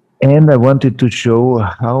I wanted to show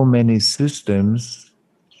how many systems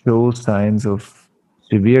show signs of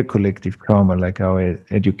severe collective trauma, like our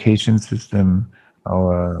education system,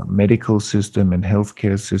 our medical system and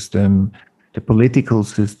healthcare system, the political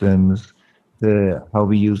systems, how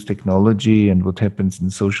we use technology and what happens in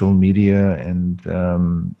social media and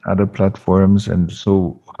other platforms. And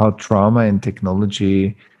so how trauma and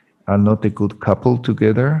technology are not a good couple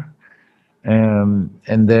together. And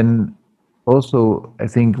then also, I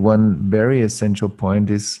think one very essential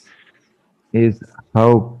point is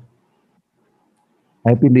how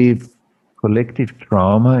I believe collective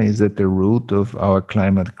trauma is at the root of our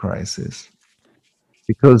climate crisis.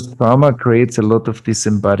 Because trauma creates a lot of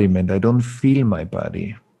disembodiment. I don't feel my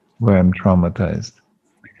body where I'm traumatized.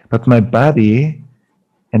 But my body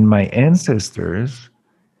and my ancestors,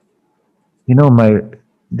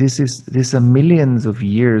 these are millions of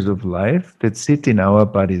years of life that sit in our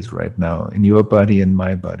bodies right now, in your body and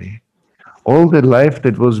my body. All the life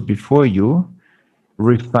that was before you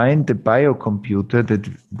refined the biocomputer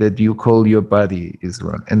that you call your body,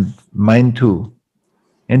 Israel, and mine too.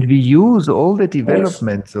 And we use all the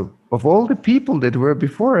developments of all the people that were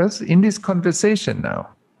before us in this conversation now.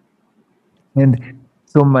 And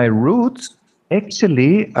So my roots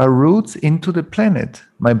actually are roots into the planet.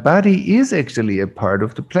 My body is actually a part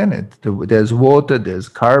of the planet. There's water, there's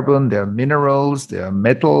carbon, there are minerals, there are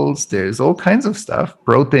metals, there's all kinds of stuff,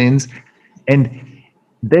 proteins, and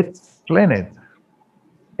that's planet.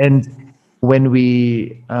 And when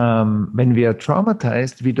we are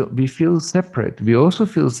traumatized, we feel separate. We also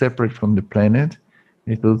feel separate from the planet.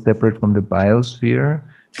 We feel separate from the biosphere.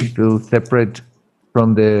 We feel separate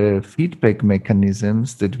from the feedback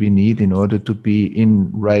mechanisms that we need in order to be in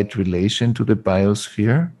right relation to the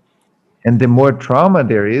biosphere. And the more trauma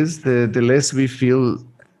there is, the less we feel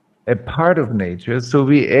a part of nature. So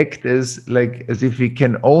we act as if we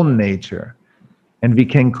can own nature. And we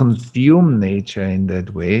can consume nature in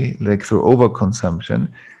that way, like through overconsumption.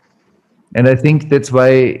 And I think that's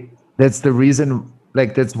the reason,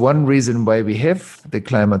 that's one reason why we have the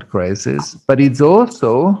climate crisis, but it's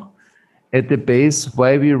also at the base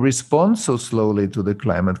why we respond so slowly to the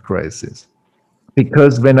climate crisis.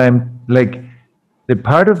 Because when the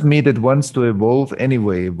part of me that wants to evolve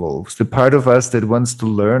anyway evolves. The part of us that wants to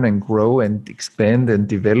learn and grow and expand and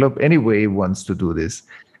develop anyway wants to do this.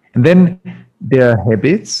 And then there are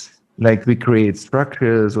habits, like we create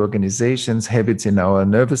structures, organizations, habits in our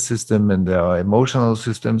nervous system and our emotional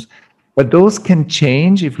systems. But those can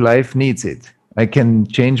change if life needs it. I can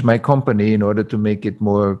change my company in order to make it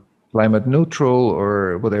more climate neutral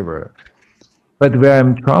or whatever. But where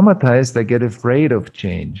I'm traumatized, I get afraid of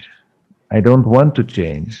change. I don't want to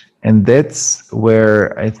change. And that's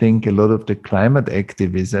where I think a lot of the climate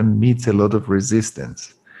activism meets a lot of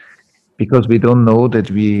resistance, because we don't know that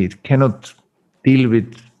we cannot deal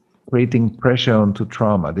with creating pressure onto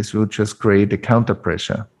trauma. This will just create a counter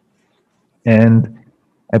pressure. And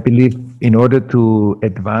I believe in order to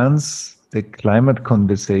advance the climate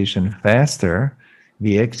conversation faster,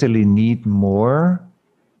 we actually need more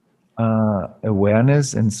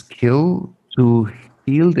awareness and skill to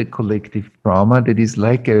heal the collective trauma that is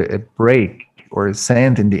like a brake or a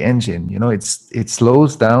sand in the engine. It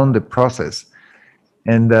slows down the process.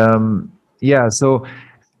 And so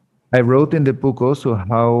I wrote in the book also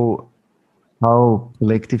how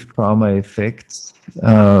collective trauma affects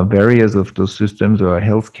various of those systems, or a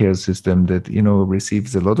healthcare system that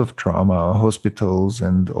receives a lot of trauma, hospitals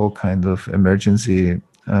and all kinds of emergency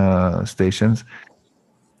stations.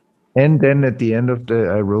 And then at the end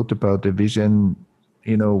I wrote about the vision,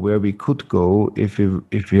 where we could go if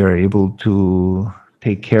we are able to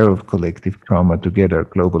take care of collective trauma together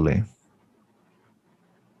globally.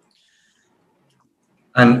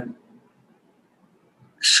 And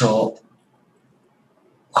so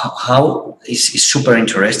how is super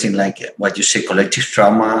interesting, like what you say, collective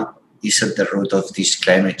trauma is at the root of this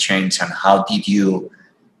climate change, and how did you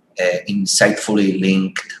insightfully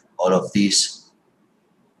link all of this?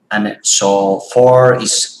 And so four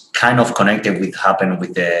is kind of connected with happened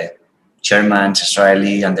with the Germans,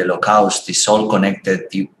 Israeli, and the Holocaust. It's all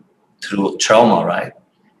connected through trauma, right?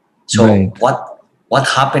 So Right. what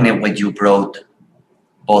happened when you brought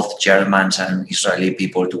both Germans and Israeli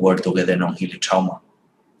people to work together on healing trauma?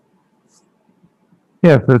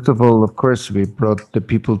 Yeah, first of all, of course, we brought the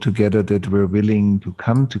people together that were willing to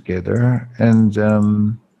come together. And,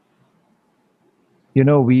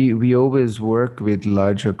 we always work with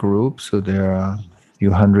larger groups. So there are a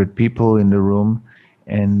few hundred people in the room.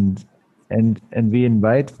 And we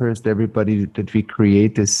invite first everybody that we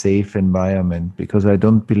create a safe environment, because I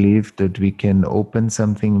don't believe that we can open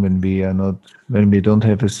something when we don't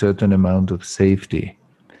have a certain amount of safety.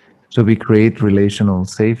 So we create relational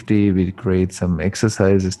safety, we create some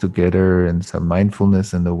exercises together and some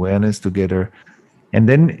mindfulness and awareness together. And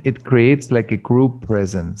then it creates like a group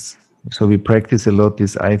presence. So we practice a lot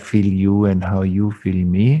this I feel you and how you feel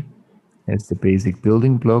me as the basic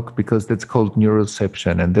building block, because that's called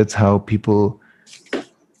neuroception. And that's how people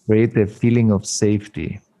create a feeling of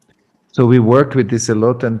safety. So we work with this a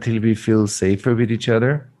lot until we feel safer with each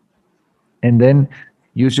other. And then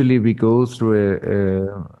usually we go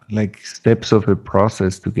through like steps of a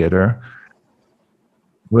process together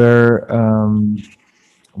where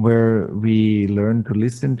we learn to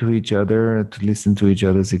listen to each other, to listen to each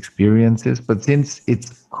other's experiences. But since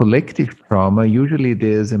it's collective trauma, usually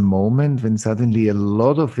there's a moment when suddenly a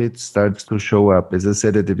lot of it starts to show up. As I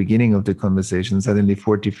said at the beginning of the conversation, suddenly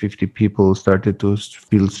 40, 50 people started to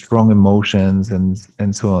feel strong emotions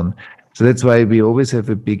and so on. So that's why we always have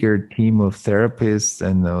a bigger team of therapists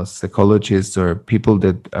and psychologists or people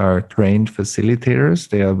that are trained facilitators.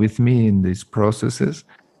 They are with me in these processes.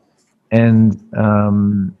 And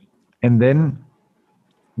then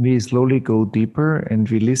we slowly go deeper and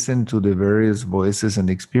we listen to the various voices and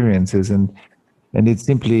experiences. And And it's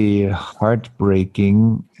simply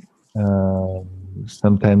heartbreaking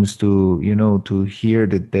sometimes to hear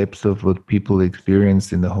the depths of what people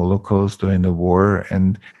experienced in the Holocaust or in the war,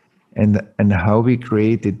 and how we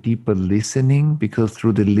create a deeper listening, because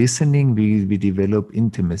through the listening we develop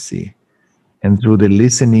intimacy, and through the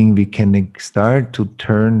listening we can start to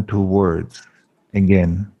turn towards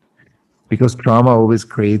again, because trauma always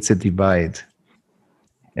creates a divide.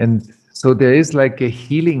 And so there is like a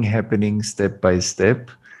healing happening step by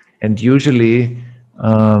step. And usually,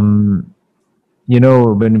 when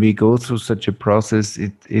we go through such a process,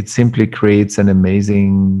 it simply creates an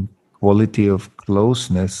amazing quality of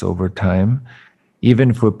closeness over time,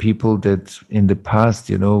 even for people that in the past,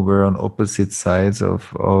 were on opposite sides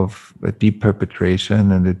of a deep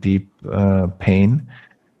perpetration and a deep pain.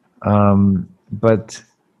 But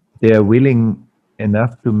they are willing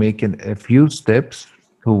enough to make a few steps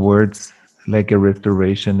towards like a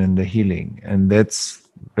restoration and the healing. And that's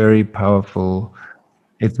very powerful.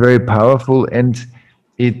 It's very powerful. And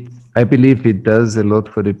I believe it does a lot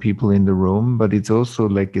for the people in the room, but it's also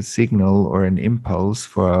like a signal or an impulse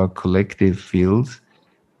for our collective field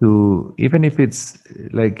to, even if it's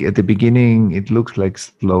like at the beginning, it looks like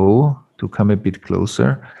slow to come a bit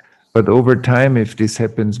closer. But over time, if this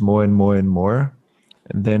happens more and more and more,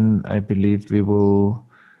 then I believe we will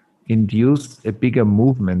induce a bigger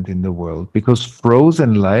movement in the world, because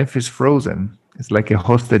frozen life is frozen. It's like a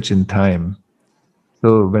hostage in time.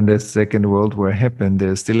 So when the Second World War happened,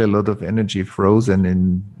 there's still a lot of energy frozen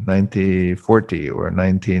in 1940 or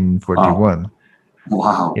 1941.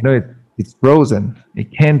 Wow. It's frozen. It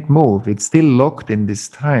can't move. It's still locked in this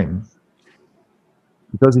time.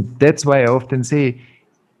 Because that's why I often say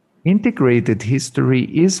integrated history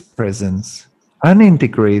is presence.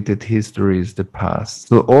 Unintegrated history is the past.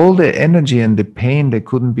 So all the energy and the pain that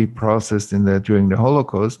couldn't be processed during the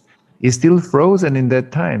Holocaust is still frozen in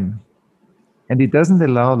that time. And it doesn't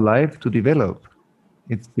allow life to develop.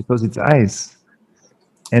 It's because it's ice.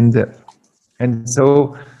 And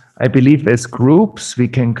so I believe as groups, we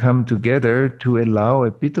can come together to allow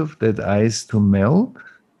a bit of that ice to melt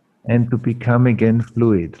and to become again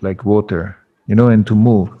fluid, like water, and to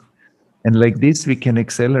move. And like this, we can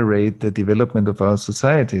accelerate the development of our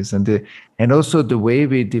societies and also the way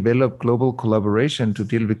we develop global collaboration to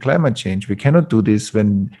deal with climate change. We cannot do this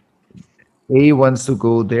when A wants to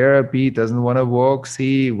go there, B doesn't want to walk,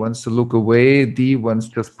 C wants to look away, D wants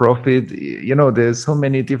just profit. There's so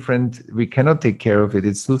many different, we cannot take care of it.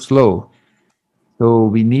 It's too slow. So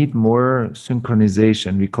we need more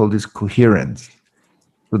synchronization. We call this coherence.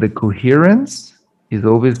 So the coherence is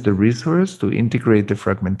always the resource to integrate the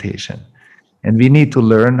fragmentation. And we need to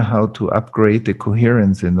learn how to upgrade the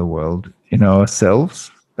coherence in the world, in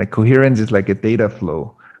ourselves. Like coherence is like a data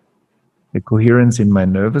flow. The coherence in my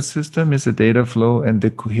nervous system is a data flow, and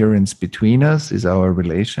the coherence between us is our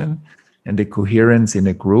relation. And the coherence in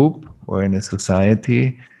a group or in a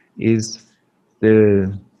society is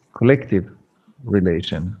the collective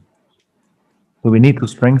relation. So we need to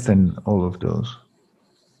strengthen all of those.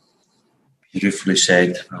 Beautifully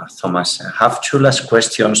said, Thomas. I have two last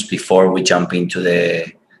questions before we jump into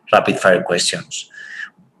the rapid fire questions.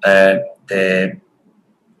 The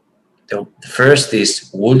first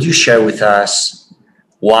is, would you share with us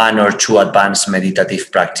one or two advanced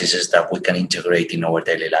meditative practices that we can integrate in our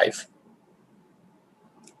daily life?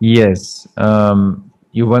 Yes.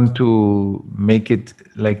 You want to make it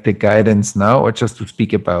like the guidance now, or just to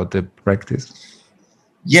speak about the practice?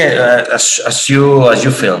 Yeah, as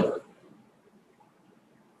you feel.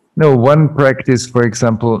 No, one practice, for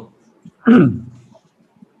example,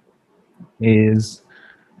 is,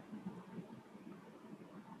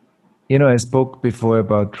 I spoke before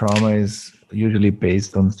about trauma is usually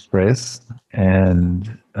based on stress.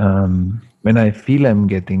 And when I feel I'm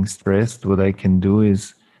getting stressed, what I can do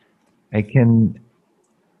is I can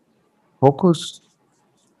focus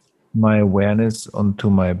my awareness onto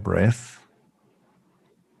my breath,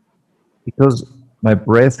 because my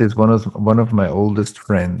breath is one of my oldest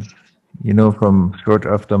friends. From short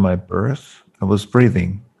after my birth, I was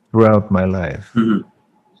breathing throughout my life. Mm-hmm.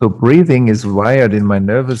 So breathing is wired in my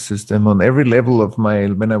nervous system on every level of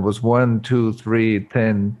when I was 1, 2, 3,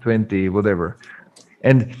 10, 20, whatever.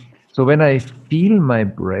 And so when I feel my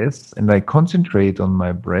breath and I concentrate on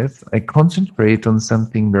my breath, I concentrate on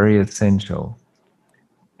something very essential.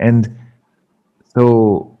 And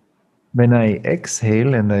so when I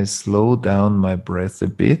exhale and I slow down my breath a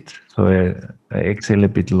bit, so I exhale a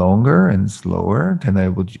bit longer and slower than I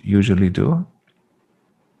would usually do.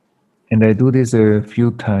 And I do this a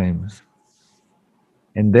few times.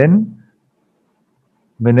 And then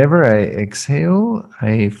whenever I exhale,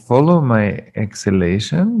 I follow my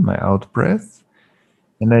exhalation, my out breath,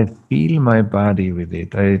 and I feel my body with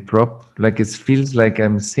it. I drop, like it feels like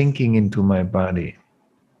I'm sinking into my body.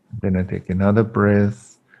 Then I take another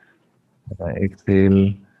breath, and I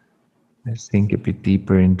exhale, I sink a bit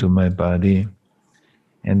deeper into my body.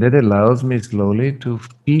 And that allows me slowly to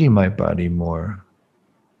feel my body more.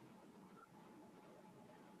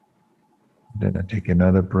 Then I take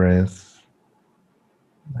another breath.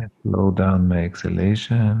 I slow down my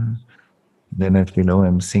exhalation. Then I feel, oh,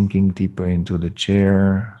 I'm sinking deeper into the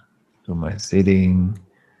chair, to my sitting.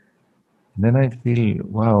 And then I feel,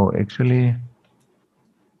 wow, actually,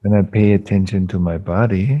 when I pay attention to my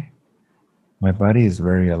body is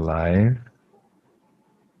very alive.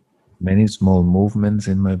 Many small movements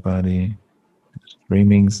in my body,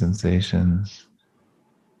 streaming sensations,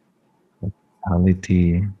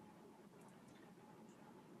 vitality.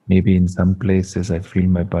 Maybe in some places I feel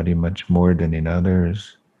my body much more than in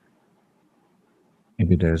others.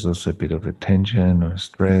 Maybe there's also a bit of a tension or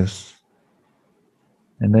stress.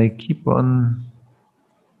 And I keep on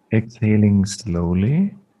exhaling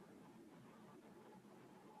slowly.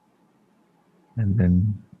 And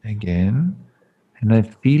then again. And I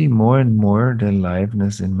feel more and more the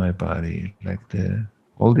aliveness in my body, like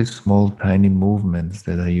all these small tiny movements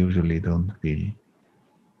that I usually don't feel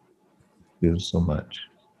so much.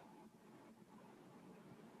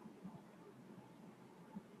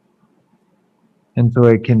 And so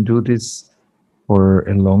I can do this for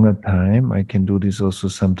a longer time. I can do this also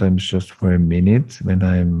sometimes just for a minute when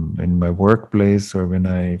I'm in my workplace or when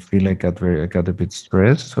I feel I got a bit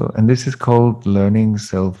stressed. So, and this is called learning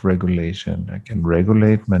self-regulation. I can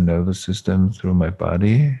regulate my nervous system through my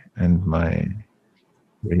body and my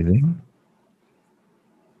breathing.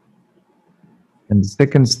 And the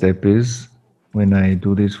second step is when I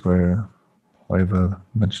do this for however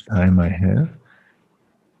much time I have,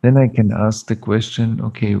 then I can ask the question,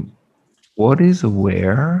 okay, what is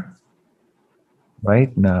aware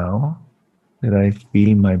right now that I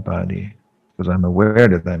feel my body? Because I'm aware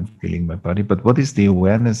that I'm feeling my body, but what is the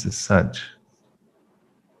awareness as such?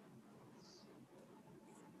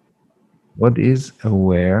 What is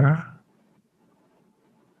aware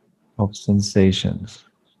of sensations?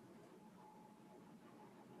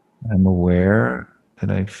 I'm aware that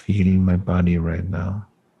I feel my body right now.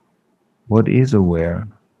 What is aware?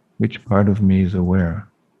 Which part of me is aware?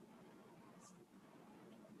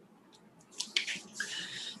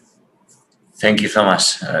 Thank you,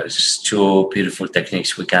 Thomas. It's two beautiful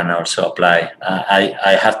techniques we can also apply.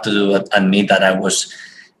 I have to admit that I was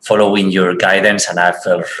following your guidance and I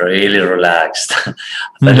felt really relaxed. I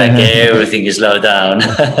felt like everything is slowed down.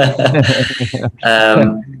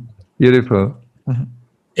 Beautiful.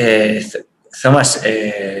 Thomas,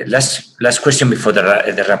 last question before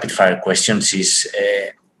the rapid fire questions is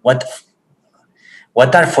what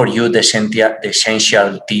are for you the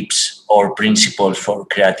essential tips or principles for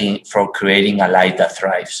creating a life that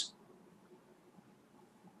thrives?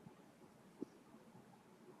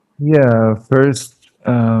 Yeah, first,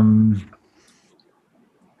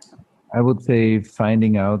 I would say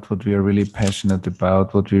finding out what we are really passionate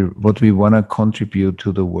about, what we want to contribute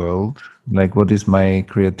to the world. Like, what is my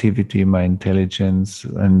creativity, my intelligence,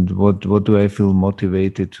 and what do I feel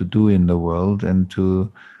motivated to do in the world, and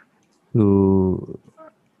to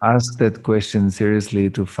ask that question seriously,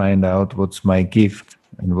 to find out what's my gift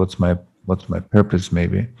and what's my purpose,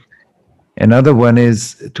 maybe. Another one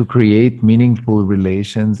is to create meaningful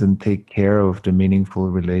relations and take care of the meaningful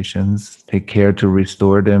relations, take care to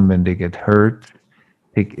restore them when they get hurt.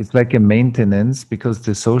 It's like a maintenance, because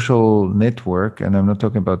the social network, and I'm not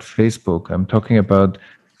talking about Facebook, I'm talking about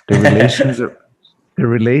the relations, the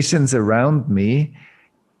relations around me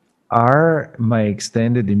are my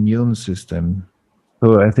extended immune system.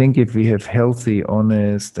 So I think if we have healthy,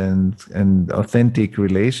 honest, and authentic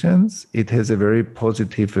relations, it has a very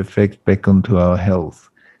positive effect back onto our health,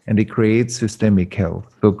 and it creates systemic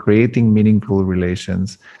health. So creating meaningful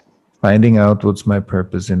relations, finding out what's my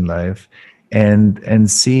purpose in life, and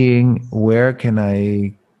seeing where can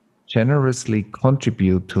I generously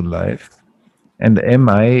contribute to life, and am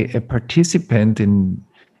I a participant in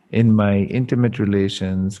my intimate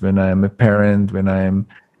relations, when I'm a parent, when I'm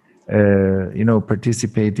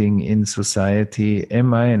participating in society?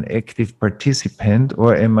 Am I an active participant,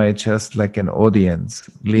 or am I just like an audience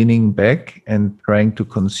leaning back and trying to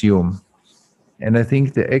consume? And I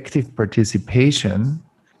think the active participation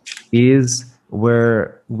is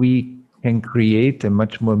where we can create a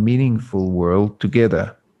much more meaningful world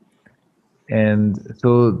together. And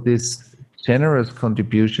so this generous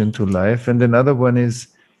contribution to life. And another one is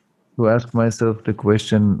to ask myself the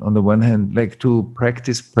question, on the one hand, like to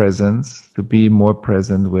practice presence, to be more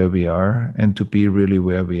present where we are and to be really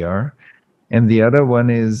where we are. And the other one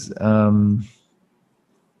is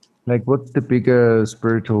like, what's the bigger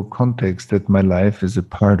spiritual context that my life is a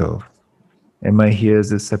part of? Am I here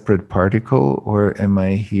as a separate particle, or am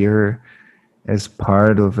I here as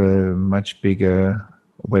part of a much bigger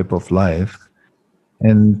web of life?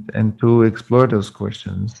 And to explore those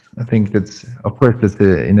questions. I think that's, of course, that's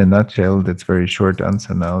in a nutshell, that's very short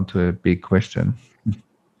answer now to a big question.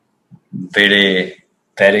 Very,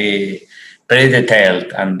 very, very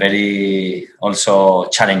detailed and very also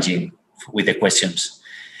challenging with the questions.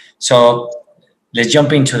 So let's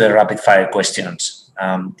jump into the rapid fire questions.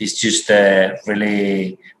 It's just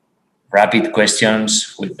really rapid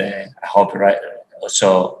questions with I hope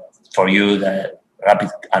also for you the rapid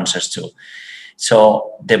answers too.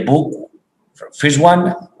 So the book, first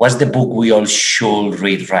one, what's the book we all should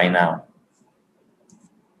read right now?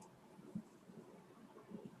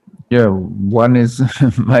 Yeah, one is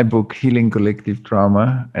my book, Healing Collective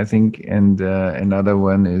Trauma, I think, and another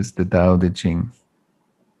one is the Tao Te Ching.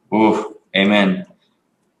 Ooh, amen.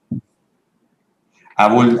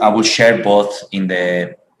 I will share both in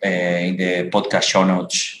the podcast show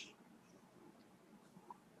notes.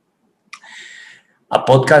 A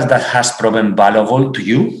podcast that has proven valuable to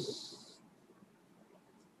you.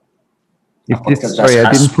 A podcast that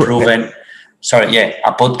has proven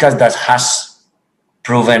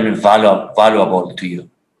valuable to you.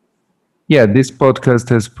 Yeah, this podcast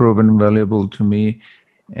has proven valuable to me,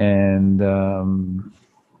 and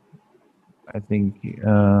I think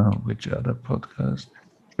which other podcast?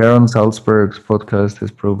 Sharon Salzberg's podcast has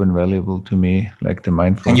proven valuable to me, like the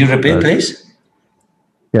mindfulness. Can you repeat, please?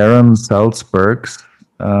 Sharon Salzberg's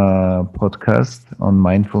podcast on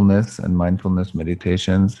mindfulness and mindfulness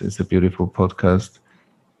meditations is a beautiful podcast.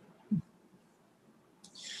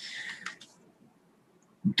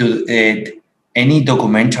 Any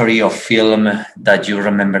documentary or film that you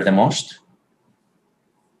remember the most?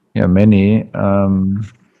 Yeah, many.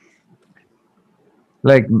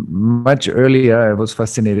 Like much earlier, I was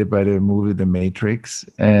fascinated by the movie The Matrix,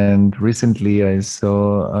 and recently I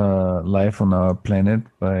saw Life on Our Planet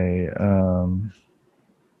by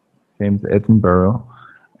James Attenborough,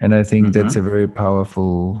 and I think that's a very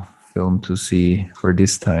powerful film to see for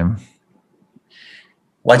this time.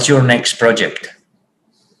 What's your next project?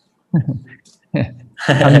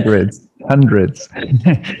 Hundreds.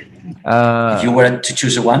 If you were to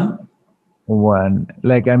choose one? One,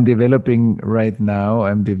 like I'm developing right now,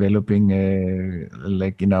 I'm developing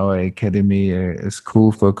like in our academy, a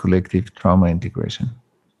school for collective trauma integration.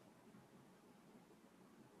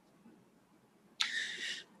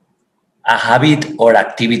 A habit or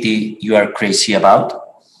activity you are crazy about?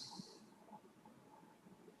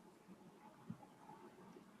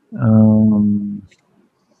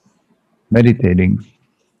 Meditating.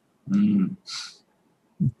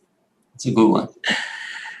 It's a good one.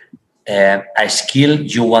 A skill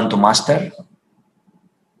you want to master?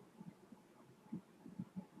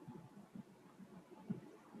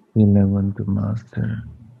 Skill I want to master.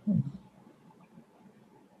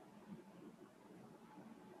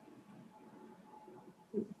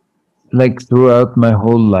 Like throughout my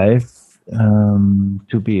whole life,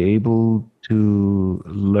 to be able to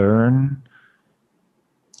learn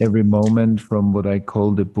every moment from what I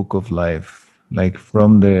call the book of life, like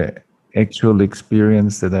from the actual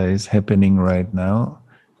experience that is happening right now,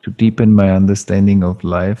 to deepen my understanding of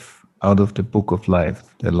life out of the book of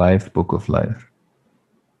life, the life book of life.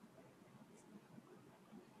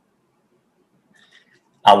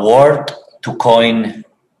 A word to coin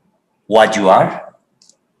what you are?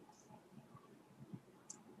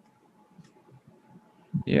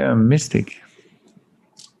 Yeah, mystic.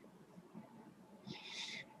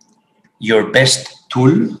 Your best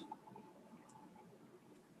tool?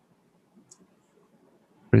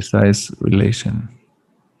 Precise relation.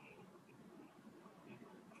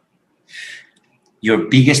 Your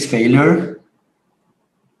biggest failure?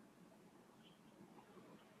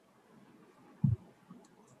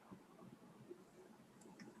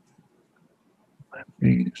 My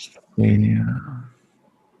biggest failure.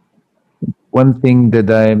 One thing that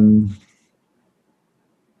I'm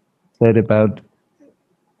sad about,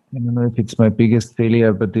 I don't know if it's my biggest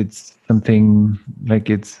failure, but it's something like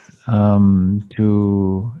it's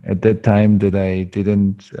to at that time that I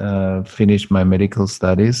didn't finish my medical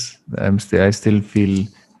studies. I still feel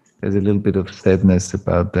there's a little bit of sadness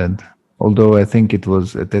about that. Although I think it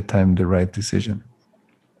was at that time the right decision.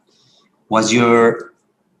 What's your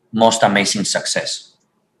most amazing success?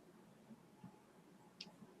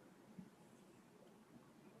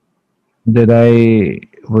 that I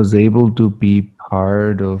was able to be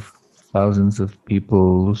part of thousands of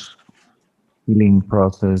people's healing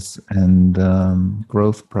process and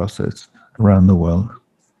growth process around the world.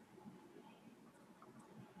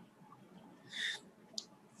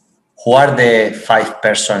 Who are the 5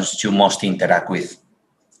 persons you most interact with?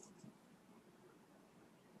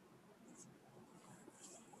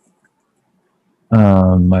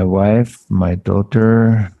 My wife, my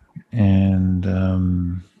daughter, and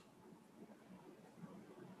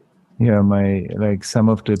some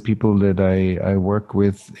of the people that I work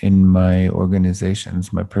with in my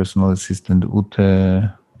organizations, my personal assistant Ute,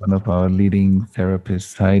 one of our leading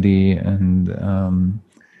therapists Heidi, and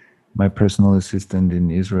my personal assistant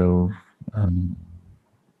in Israel,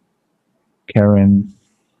 Karen.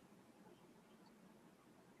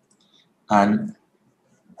 And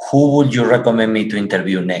who would you recommend me to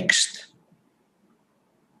interview next?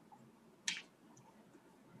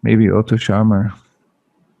 Maybe Otto Scharmer.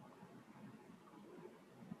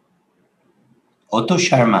 Otto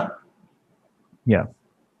Sharma. Yeah,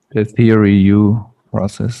 the Theory U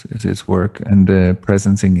process is his work, and the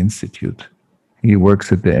Presencing Institute. He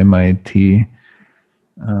works at the MIT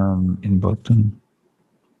in Boston.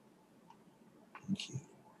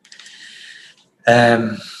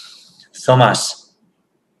 Thomas,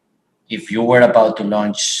 if you were about to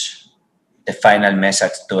launch the final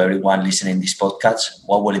message to everyone listening to this podcast,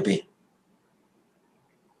 what would it be?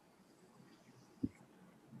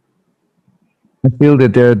 I feel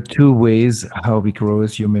that there are two ways how we grow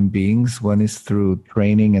as human beings. One is through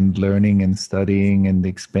training and learning and studying and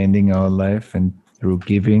expanding our life and through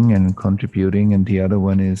giving and contributing. And the other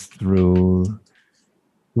one is through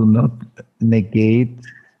to not negate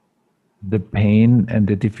the pain and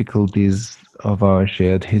the difficulties of our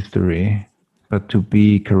shared history, but to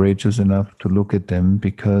be courageous enough to look at them,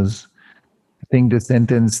 because I think the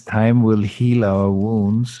sentence "time will heal our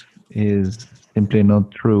wounds" is simply not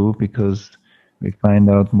true, because we find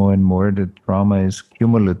out more and more that trauma is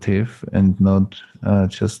cumulative and not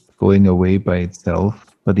just going away by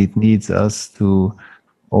itself, but it needs us to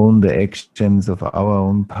own the actions of our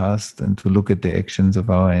own past and to look at the actions of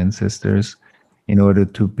our ancestors in order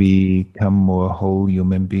to become more whole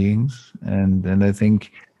human beings. And I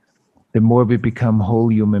think the more we become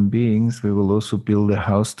whole human beings, we will also build a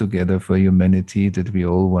house together for humanity that we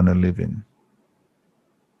all want to live in.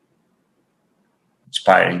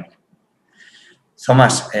 Inspiring.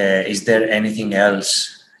 Thomas, is there anything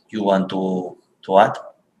else you want to add?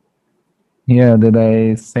 Yeah, that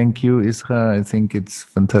I thank you, Isra. I think it's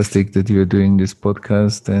fantastic that you're doing this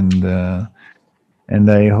podcast, and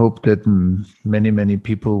I hope that many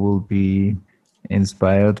people will be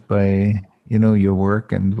inspired by your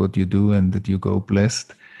work and what you do, and that you go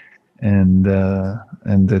blessed, and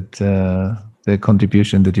that the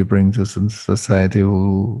contribution that you bring to society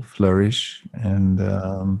will flourish and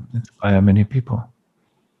inspire many people.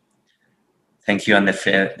 Thank you, and the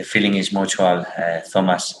feeling is mutual,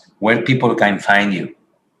 Thomas. Where people can find you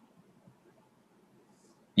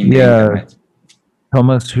in the internet?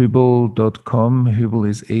 ThomasHübl.com. Hübl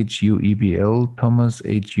is Huebl. Thomas,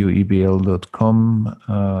 Huebl.com.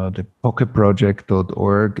 The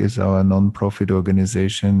PocketProject.org is our non-profit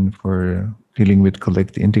organization for dealing with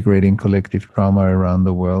integrating collective trauma around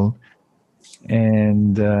the world.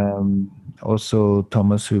 And also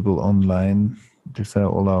Thomas Hübl Online. These are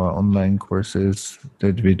all our online courses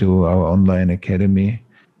that we do, our online academy.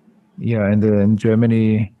 Yeah, and in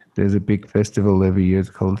Germany, there's a big festival every year. It's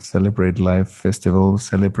called Celebrate Life Festival,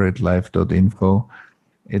 celebratelife.info.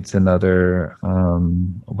 It's another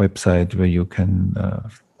website where you can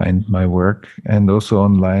find my work, and also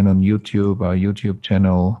online on YouTube, our YouTube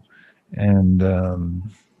channel, and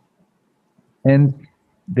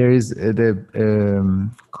there is the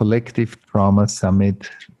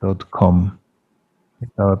collectivetraumasummit.com.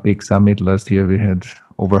 It's our big summit. Last year we had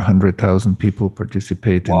over 100,000 people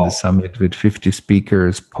participate in the summit with 50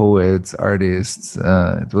 speakers, poets, artists.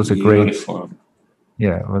 It was Beautiful.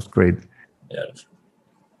 It was great.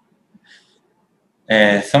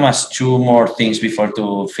 Thomas, 2 more things before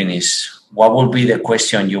to finish. What would be the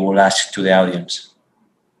question you will ask to the audience?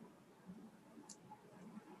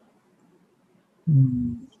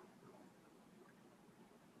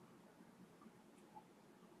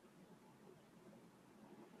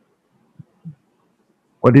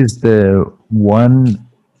 What is the one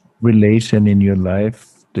relation in your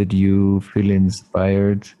life that you feel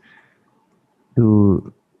inspired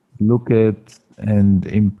to look at and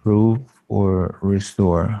improve or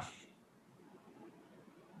restore?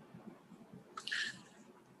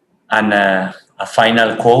 And a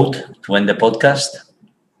final quote to end the podcast.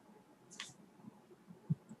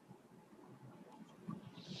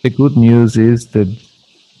 The good news is that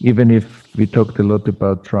even if we talked a lot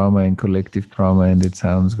about trauma and collective trauma, and it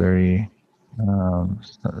sounds very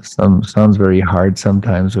sounds very hard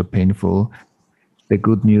sometimes or painful, the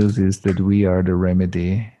good news is that we are the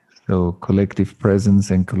remedy. So collective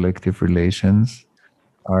presence and collective relations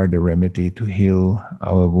are the remedy to heal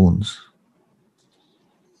our wounds.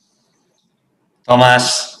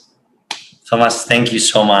 Thomas, thank you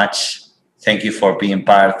so much. Thank you for being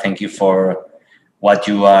part. Thank you for what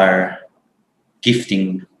you are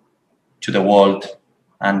gifting to the world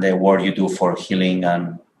and the work you do for healing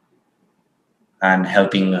and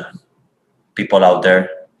helping people out there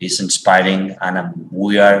is inspiring. And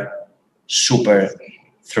we are super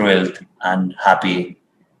thrilled and happy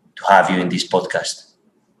to have you in this podcast.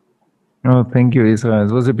 Oh, thank you, Israel.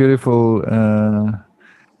 It was a beautiful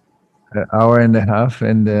hour and a half,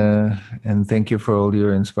 and thank you for all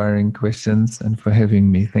your inspiring questions and for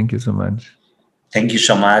having me. Thank you so much. Thank you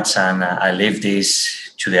so much, and I leave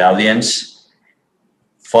this to the audience.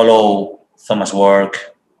 Follow Thomas'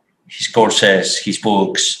 work, his courses, his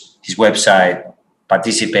books, his website,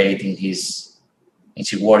 participate in his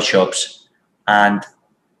workshops, and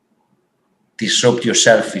disrupt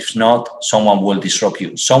yourself. If not, someone will disrupt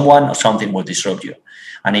you. Someone or something will disrupt you.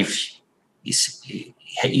 And if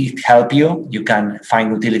it help you, you can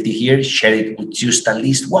find utility here, share it with just at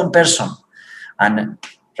least one person. And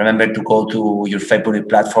remember to go to your favorite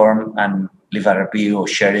platform and leave a review or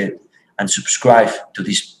share it and subscribe to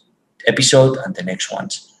this episode and the next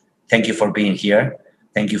ones. Thank you for being here.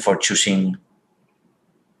 Thank you for choosing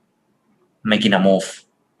making a move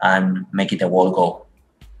and making the world go.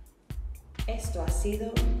 Esto ha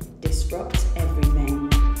sido Disrupt Everything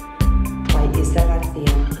by Isla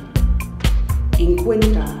García.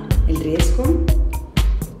 Encuentra el riesgo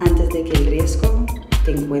antes de que el riesgo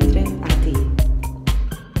te encuentre a ti.